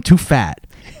can't do it. I'm too fat.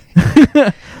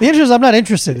 The answer is I'm not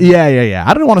interested in it. Yeah.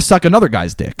 I don't want to suck another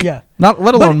guy's dick. Yeah. Let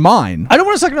alone mine. I don't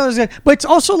want to suck another guy's dick. But it's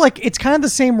also like, it's kind of the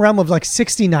same realm of like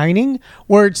 69ing,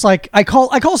 where it's like, I call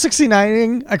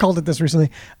 69ing, I called it this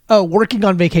recently, working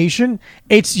on vacation.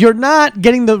 It's, you're not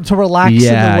getting to relax in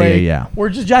the way. Yeah. Where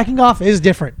just jacking off is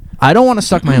different. I don't want to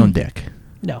suck my own dick.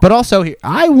 No. But also,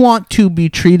 I want to be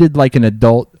treated like an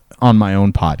adult on my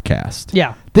own podcast.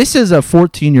 Yeah. This is a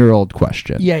 14-year-old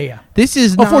question. Yeah. This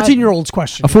is a 14-year-old's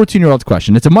question. A 14-year-old's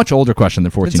question. It's a much older question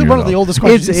than 14-year-old. It's one of the oldest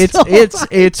questions.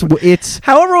 It's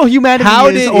however old humanity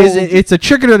is old. It's a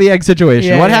chicken or the egg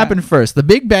situation. What happened first? The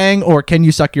Big Bang or can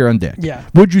you suck your own dick? Yeah.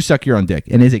 Would you suck your own dick?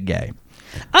 And is it gay?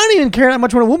 I don't even care that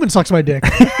much when a woman sucks my dick.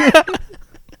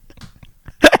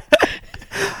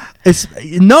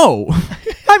 No.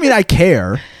 I mean, I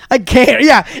care. I care.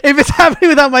 Yeah, if it's happening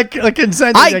without my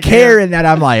consent, I care in that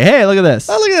I'm like, hey, look at this.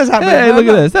 Oh, look at this happening. Hey, look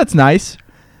at this. That's nice.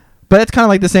 But it's kind of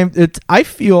like the same. I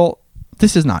feel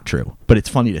this is not true, but it's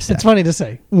funny to say. It's funny to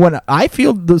say. When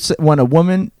a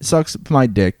woman sucks my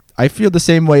dick, I feel the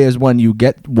same way as when you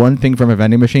get one thing from a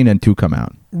vending machine and two come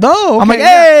out. No, okay, I'm like,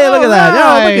 hey, look at that.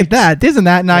 Oh, look at that. Isn't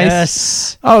that nice?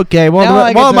 Yes. Okay.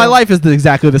 Well, my life is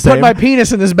exactly the same. Put my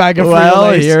penis in this bag of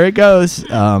Well, here it goes.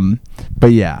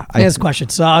 But yeah, this question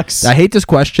sucks. I hate this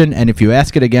question, and if you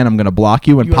ask it again, I'm going to block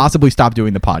you and possibly stop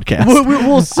doing the podcast.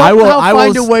 We'll somehow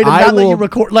find a way to not let you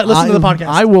record. Listen to the podcast.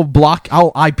 I will block.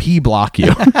 I'll IP block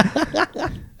you.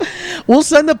 We'll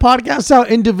send the podcast out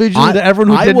individually to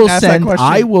everyone who didn't ask that question.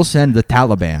 I will send the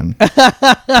Taliban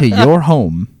to your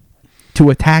home to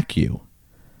attack you.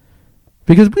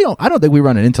 Because I don't think we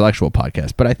run an intellectual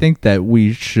podcast, but I think that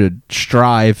we should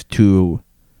strive to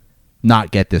not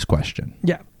get this question.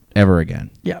 Yeah. Ever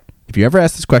again. Yeah. If you ever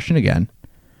ask this question again,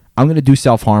 I'm going to do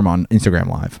self-harm on Instagram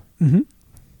Live. Mm-hmm.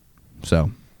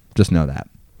 So, just know that.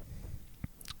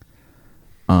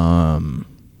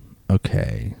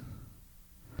 Okay.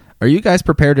 Are you guys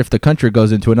prepared if the country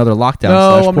goes into another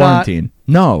lockdown / quarantine?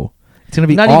 No. It's going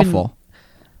to be awful.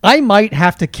 I might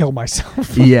have to kill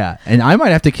myself. Yeah, and I might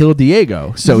have to kill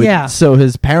Diego. So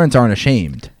his parents aren't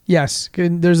ashamed. Yes,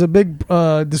 there's a big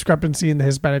discrepancy in the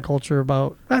Hispanic culture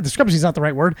about discrepancy is not the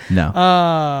right word. No,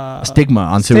 stigma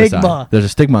on suicide. There's a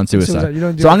stigma on suicide. So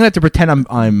I'm gonna have to pretend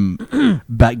I'm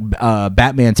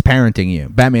Batman's parenting you.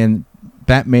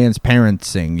 Batman's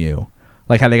parenting you.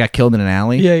 Like how they got killed in an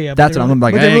alley. Yeah. That's what I'm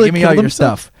like. Hey, really give me all your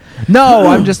stuff. No,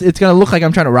 I'm just. It's gonna look like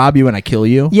I'm trying to rob you and I kill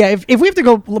you. Yeah. If we have to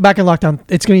go back in lockdown,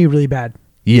 it's gonna be really bad.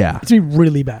 Yeah, it's gonna be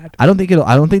really bad. I don't think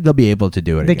they'll be able to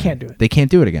do it. They can't do it. They can't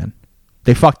do it again.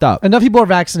 They fucked up. Enough people are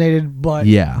vaccinated, but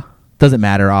yeah, doesn't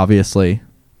matter. Obviously.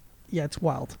 Yeah, it's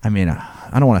wild. I mean,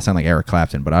 I don't want to sound like Eric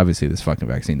Clapton, but obviously this fucking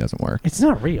vaccine doesn't work. It's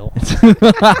not real.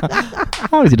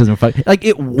 Obviously, it doesn't like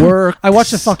it works. I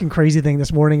watched a fucking crazy thing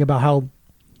this morning about how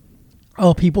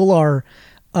people are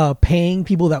paying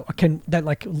people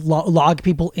that log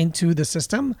people into the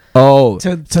system. Oh,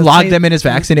 to log them in as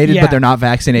vaccinated, but they're not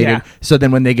vaccinated. Yeah. So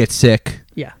then when they get sick,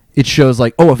 it shows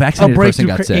like, a vaccinated person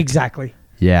got sick. Exactly.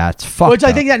 Yeah, it's fucked. Which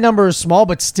I think that number is small,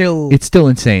 but still, it's still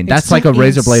insane. That's like a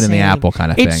razor blade in the apple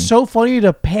kind of thing. It's so funny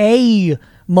to pay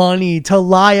money to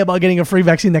lie about getting a free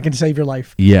vaccine that can save your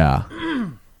life. Yeah.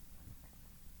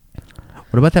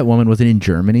 What about that woman? Was it in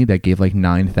Germany that gave like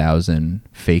 9,000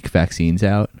 fake vaccines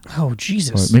out? Oh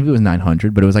Jesus! Or maybe it was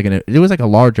 900, but it was like a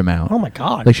large amount. Oh my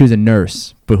God! Like she was a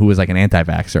nurse, but who was like an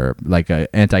anti-vaxxer, like an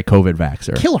anti-COVID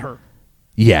vaxxer. Kill her.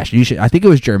 Yeah, you should. I think it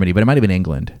was Germany, but it might have been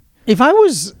England. If I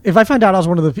found out I was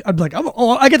one of the, I'd be like,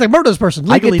 I get to murder this person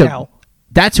legally now.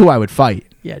 That's who I would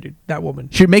fight. Yeah, dude, that woman.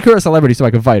 She'd make her a celebrity so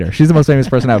I could fight her. She's the most famous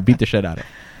person I would beat the shit out of.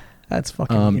 That's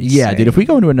fucking insane. Yeah, dude. If we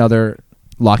go into another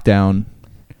lockdown,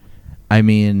 I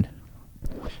mean,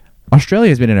 Australia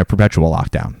has been in a perpetual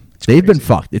lockdown. They've been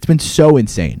fucked. It's been so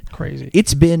insane. Crazy.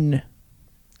 It's been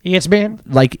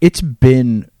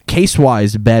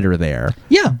case-wise better there.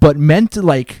 Yeah. But meant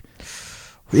like...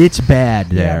 It's bad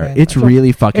there. Man. It's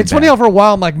really fucking bad. It's funny how for a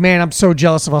while I'm like, man, I'm so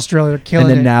jealous of Australia. They're killing it.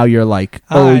 And then now you're like,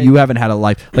 you haven't had a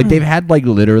life. Like they've had like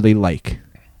literally like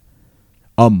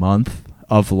a month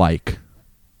of like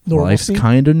normalcy? Life's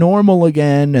kind of normal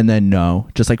again. And then no,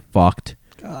 just like fucked.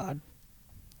 God.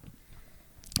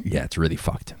 Yeah, it's really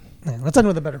fucked. Man, let's end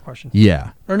with a better question.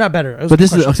 Yeah. Or not better. But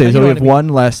this is, okay, so we have one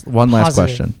last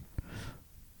question.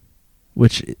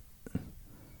 Which...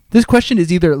 This question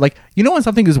is either like, when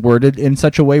something is worded in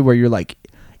such a way where you're like,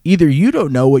 either you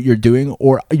don't know what you're doing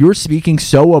or you're speaking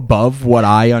so above what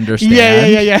I understand.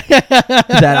 Yeah.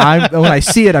 that when I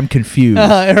see it, I'm confused.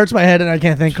 It hurts my head and I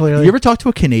can't think clearly. You ever talk to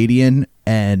a Canadian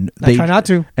and I try not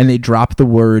to. And they drop the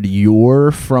word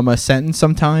 "you're" from a sentence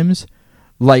sometimes,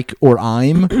 like, or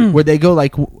 "I'm," where they go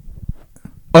like, oh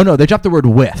no, they drop the word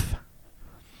 "with."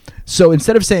 So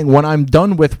instead of saying "when I'm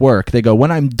done with work," they go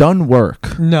 "when I'm done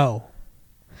work." No.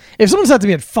 If someone said to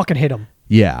me, I'd fucking hit them.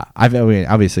 Yeah,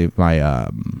 obviously my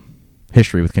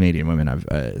history with Canadian women,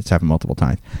 it's happened multiple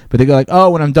times. But they go like,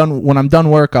 "Oh, when I'm done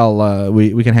work, I'll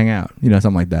we can hang out,"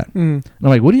 something like that. And I'm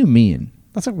like, "What do you mean?"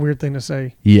 That's a weird thing to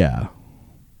say. Yeah,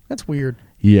 that's weird.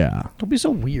 Yeah, don't be so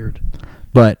weird.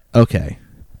 But okay,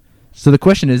 so the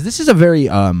question is, this is a very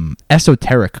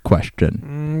esoteric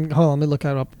question. Hold on, let me look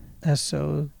that up.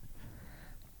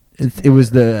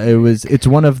 It's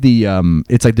one of the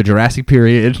it's like the Jurassic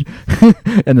period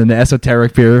and then the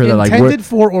esoteric period. Intended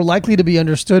for or likely to be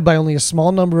understood by only a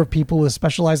small number of people with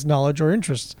specialized knowledge or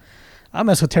interests. I'm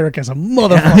esoteric as a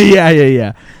motherfucker.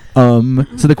 Yeah.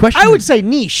 So the question, I would say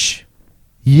niche.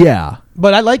 Yeah,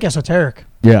 but I like esoteric.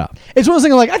 Yeah, it's one of those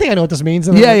things like, I think I know what this means.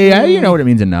 And yeah. You know what it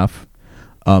means enough.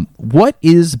 What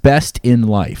is best in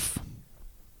life?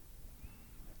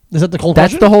 Is that the whole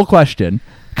question? That's the whole question.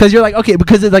 Because you're like, okay,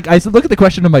 because it's like, I look at the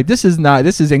question, I'm like, this is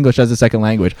English as a second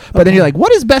language. But then you're like,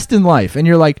 what is best in life? And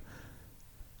you're like,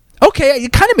 okay,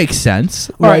 it kind of makes sense.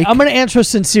 All right, I'm going to answer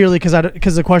sincerely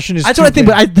because the question is. That's what I think.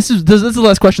 But this is the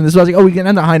last question. This is what I was like, we can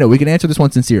end on a high note. We can answer this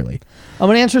one sincerely. I'm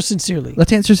going to answer sincerely.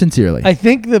 Let's answer sincerely. I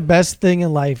think the best thing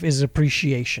in life is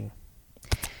appreciation.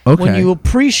 Okay. When you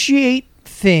appreciate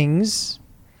things,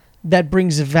 that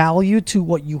brings value to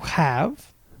what you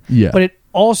have. Yeah. But it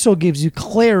also gives you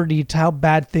clarity to how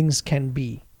bad things can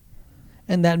be,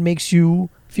 and that makes you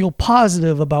feel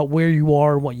positive about where you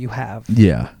are and what you have.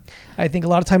 Yeah, I think a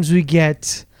lot of times we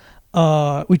trip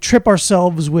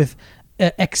ourselves with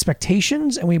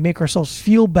expectations, and we make ourselves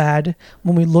feel bad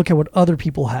when we look at what other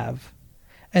people have,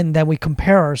 and then we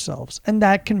compare ourselves, and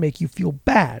that can make you feel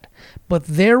bad. But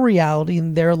their reality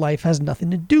and their life has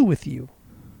nothing to do with you.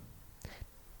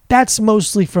 That's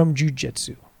mostly from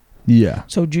jiu-jitsu. Yeah.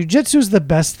 So jiu-jitsu is the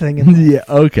best thing in life. Yeah,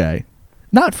 okay.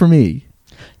 Not for me.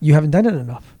 You haven't done it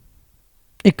enough.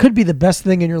 It could be the best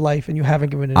thing in your life and you haven't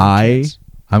given it a chance.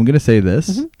 I'm going to say this.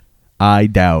 Mm-hmm. I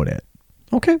doubt it.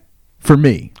 Okay. For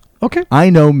me. Okay. I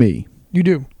know me. You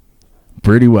do.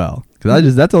 pretty well.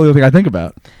 Because that's the only thing I think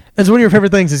about. That's one of your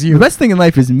favorite things is you. The best thing in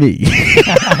life is me.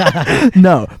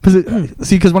 No.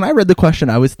 Because when I read the question,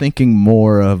 I was thinking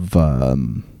more of, I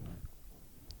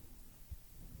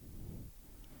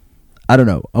don't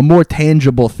know, a more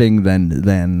tangible thing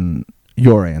than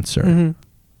your answer. Mm-hmm.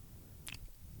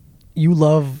 You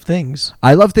love things.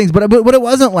 I love things, but it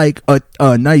wasn't like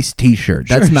a nice T-shirt.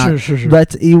 That's not. Sure.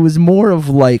 It was more of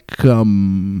like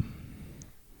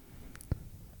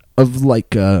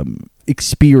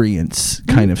experience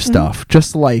kind of stuff.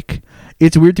 Just like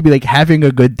it's weird to be like having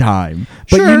a good time,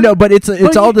 but but it's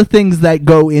all the things that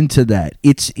go into that.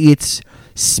 It's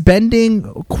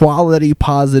spending quality,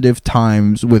 positive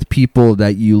times with people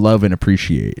that you love and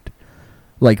appreciate.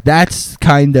 Like that's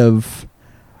kind of.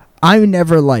 I'm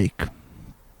never like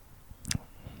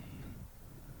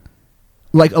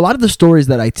a lot of the stories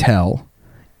that I tell,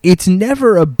 it's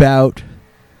never about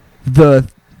the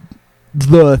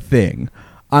thing.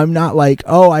 I'm not like,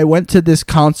 oh, I went to this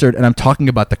concert and I'm talking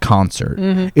about the concert.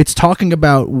 Mm-hmm. It's talking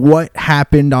about what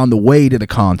happened on the way to the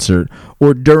concert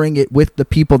or during it with the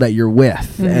people that you're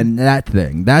with and that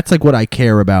thing. That's like what I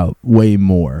care about way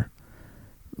more.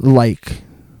 Like...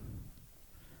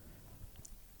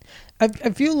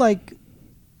 I feel like,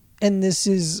 and this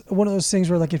is one of those things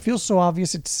where like it feels so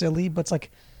obvious it's silly, but it's like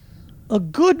a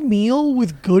good meal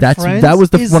with good friends. That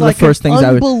was one of the first things.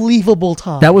 Unbelievable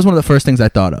time. That was one of the first things I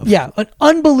thought of. Yeah, an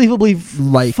unbelievably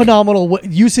phenomenal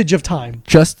usage of time.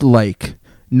 Just like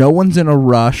no one's in a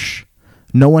rush,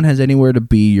 no one has anywhere to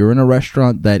be. You're in a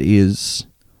restaurant that is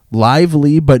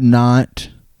lively but not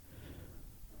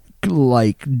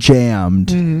like jammed.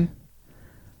 Mm-hmm.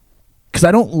 Because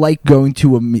I don't like going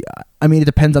to a meal. I mean, it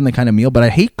depends on the kind of meal, but I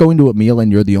hate going to a meal and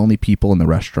you're the only people in the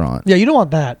restaurant. Yeah, you don't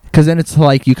want that. Because then it's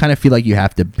like you kind of feel like you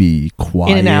have to be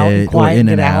quiet. In and out. Or in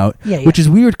and out. Yeah. Which is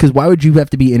weird because why would you have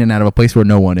to be in and out of a place where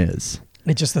no one is?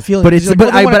 It's just the feeling. But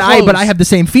I have the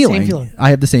same feeling. I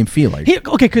have the same feeling.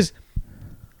 Okay, because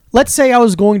let's say I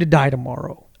was going to die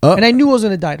tomorrow. And I knew I was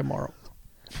going to die tomorrow.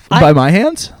 By my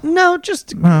hands? No,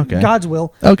 just God's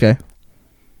will. Okay.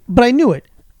 But I knew it.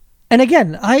 And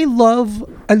again, I love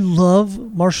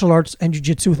martial arts and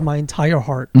jiu-jitsu with my entire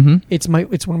heart. Mm-hmm. It's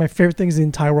one of my favorite things in the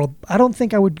entire world. I don't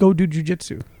think I would go do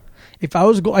jiu-jitsu. If I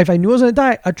knew I was going to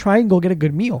die, I'd try and go get a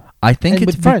good meal. I think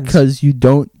it's because you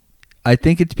don't. I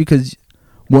think it's because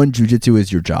one, jiu-jitsu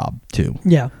is your job too.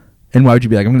 Yeah. And why would you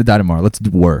be like, I'm going to die tomorrow? Let's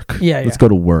work. Yeah. Let's go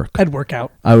to work. I'd work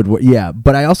out. I would. Yeah,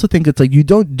 but I also think it's like you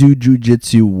don't do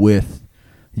jiu-jitsu with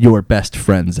your best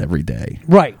friends every day,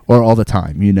 right? Or all the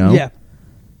time. You know. Yeah.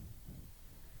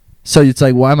 So it's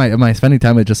like, why am I spending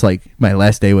time with just like my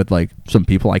last day with like some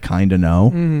people I kind of know?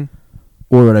 Mm-hmm.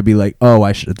 Or would I be like, oh,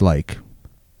 I should like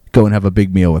go and have a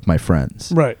big meal with my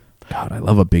friends? Right. God, I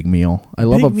love a big meal. I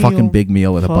love a fucking big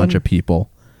meal with a bunch of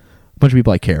people. A bunch of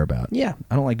people I care about. Yeah.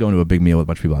 I don't like going to a big meal with a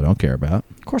bunch of people I don't care about.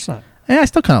 Of course not. And I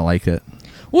still kind of like it.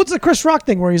 Well, it's the Chris Rock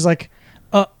thing where he's like,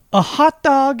 a hot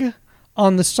dog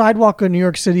on the sidewalk of New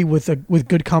York City with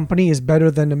good company is better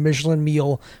than a Michelin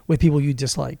meal with people you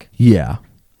dislike. Yeah.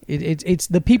 It's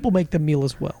the people make the meal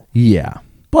as well. Yeah.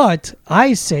 But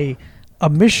I say a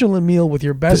Michelin meal with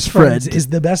your best friends is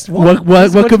the best one.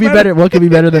 What could be better? What could be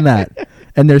better than that?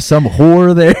 And there's some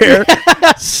whore there,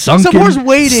 some whore's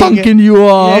waiting, sunken you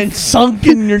off, and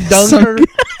sunken your dunker.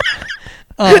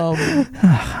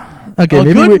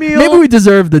 Okay, maybe we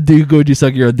deserve the do good you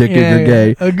suck your dick if you're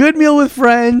gay. A good meal with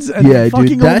friends and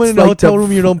fucking home in a hotel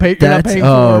room you're not paying for.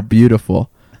 Oh, beautiful.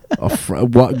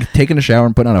 Taking a shower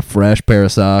and putting on a fresh pair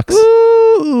of socks.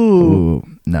 Ooh,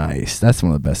 nice. That's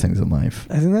one of the best things in life.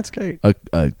 I think that's great.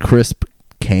 A crisp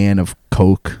can of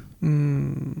Coke.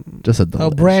 Just a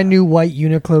brand new white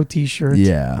Uniqlo t-shirt.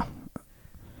 Yeah.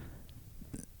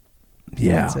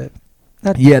 Yeah.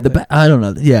 That's it. I don't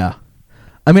know. Yeah.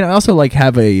 I mean, I also like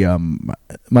have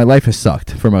my life has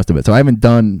sucked for most of it. So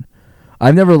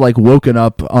I've never like woken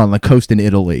up on the coast in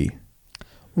Italy.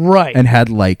 Right. And had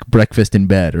like breakfast in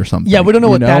bed or something. Yeah, we don't know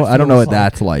what that feels I don't know what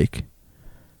that's like.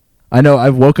 I know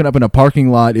I've woken up in a parking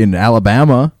lot in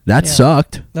Alabama. That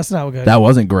sucked. That's not good. That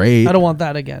wasn't great. I don't want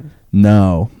that again.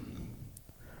 No.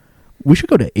 We should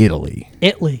go to Italy.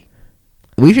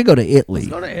 We should go to Italy.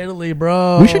 Let's go to Italy,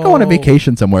 bro. We should go on a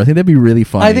vacation somewhere. I think that'd be really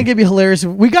fun. I think it'd be hilarious.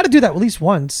 We got to do that at least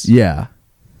once. Yeah.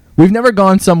 We've never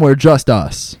gone somewhere just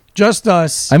us. Just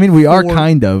us. I mean, we are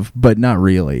kind of, but not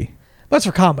really. That's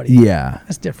for comedy. Yeah.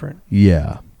 That's different.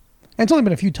 Yeah. And it's only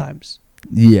been a few times.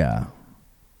 Yeah.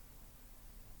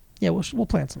 Yeah, we'll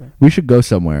plan something. We should go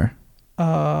somewhere.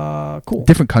 Cool.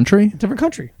 Different country? Different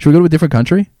country. Should we go to a different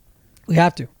country? We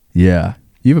have to. Yeah.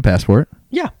 You have a passport?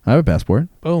 Yeah. I have a passport.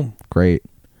 Boom. Great.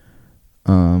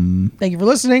 Thank you for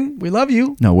listening. We love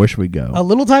you. No, where should we go? A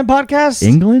Little Time Podcast.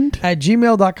 England? At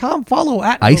gmail.com. Follow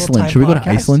at Iceland. Should we go to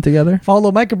Iceland together?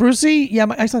 Follow Micah Brucey. Yeah,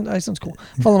 Iceland's cool.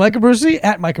 Follow Micah Brucey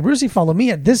at Micah Brucey. Follow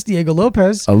me at this Diego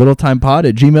Lopez. A Little Time Pod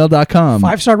at gmail.com.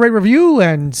 5-star rate review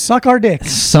and suck our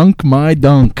dicks. Sunk my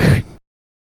dunk.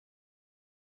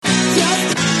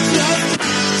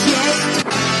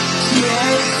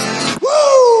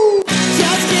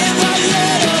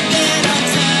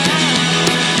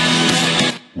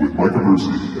 With Micah Brucey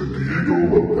and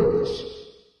Diego Lopez.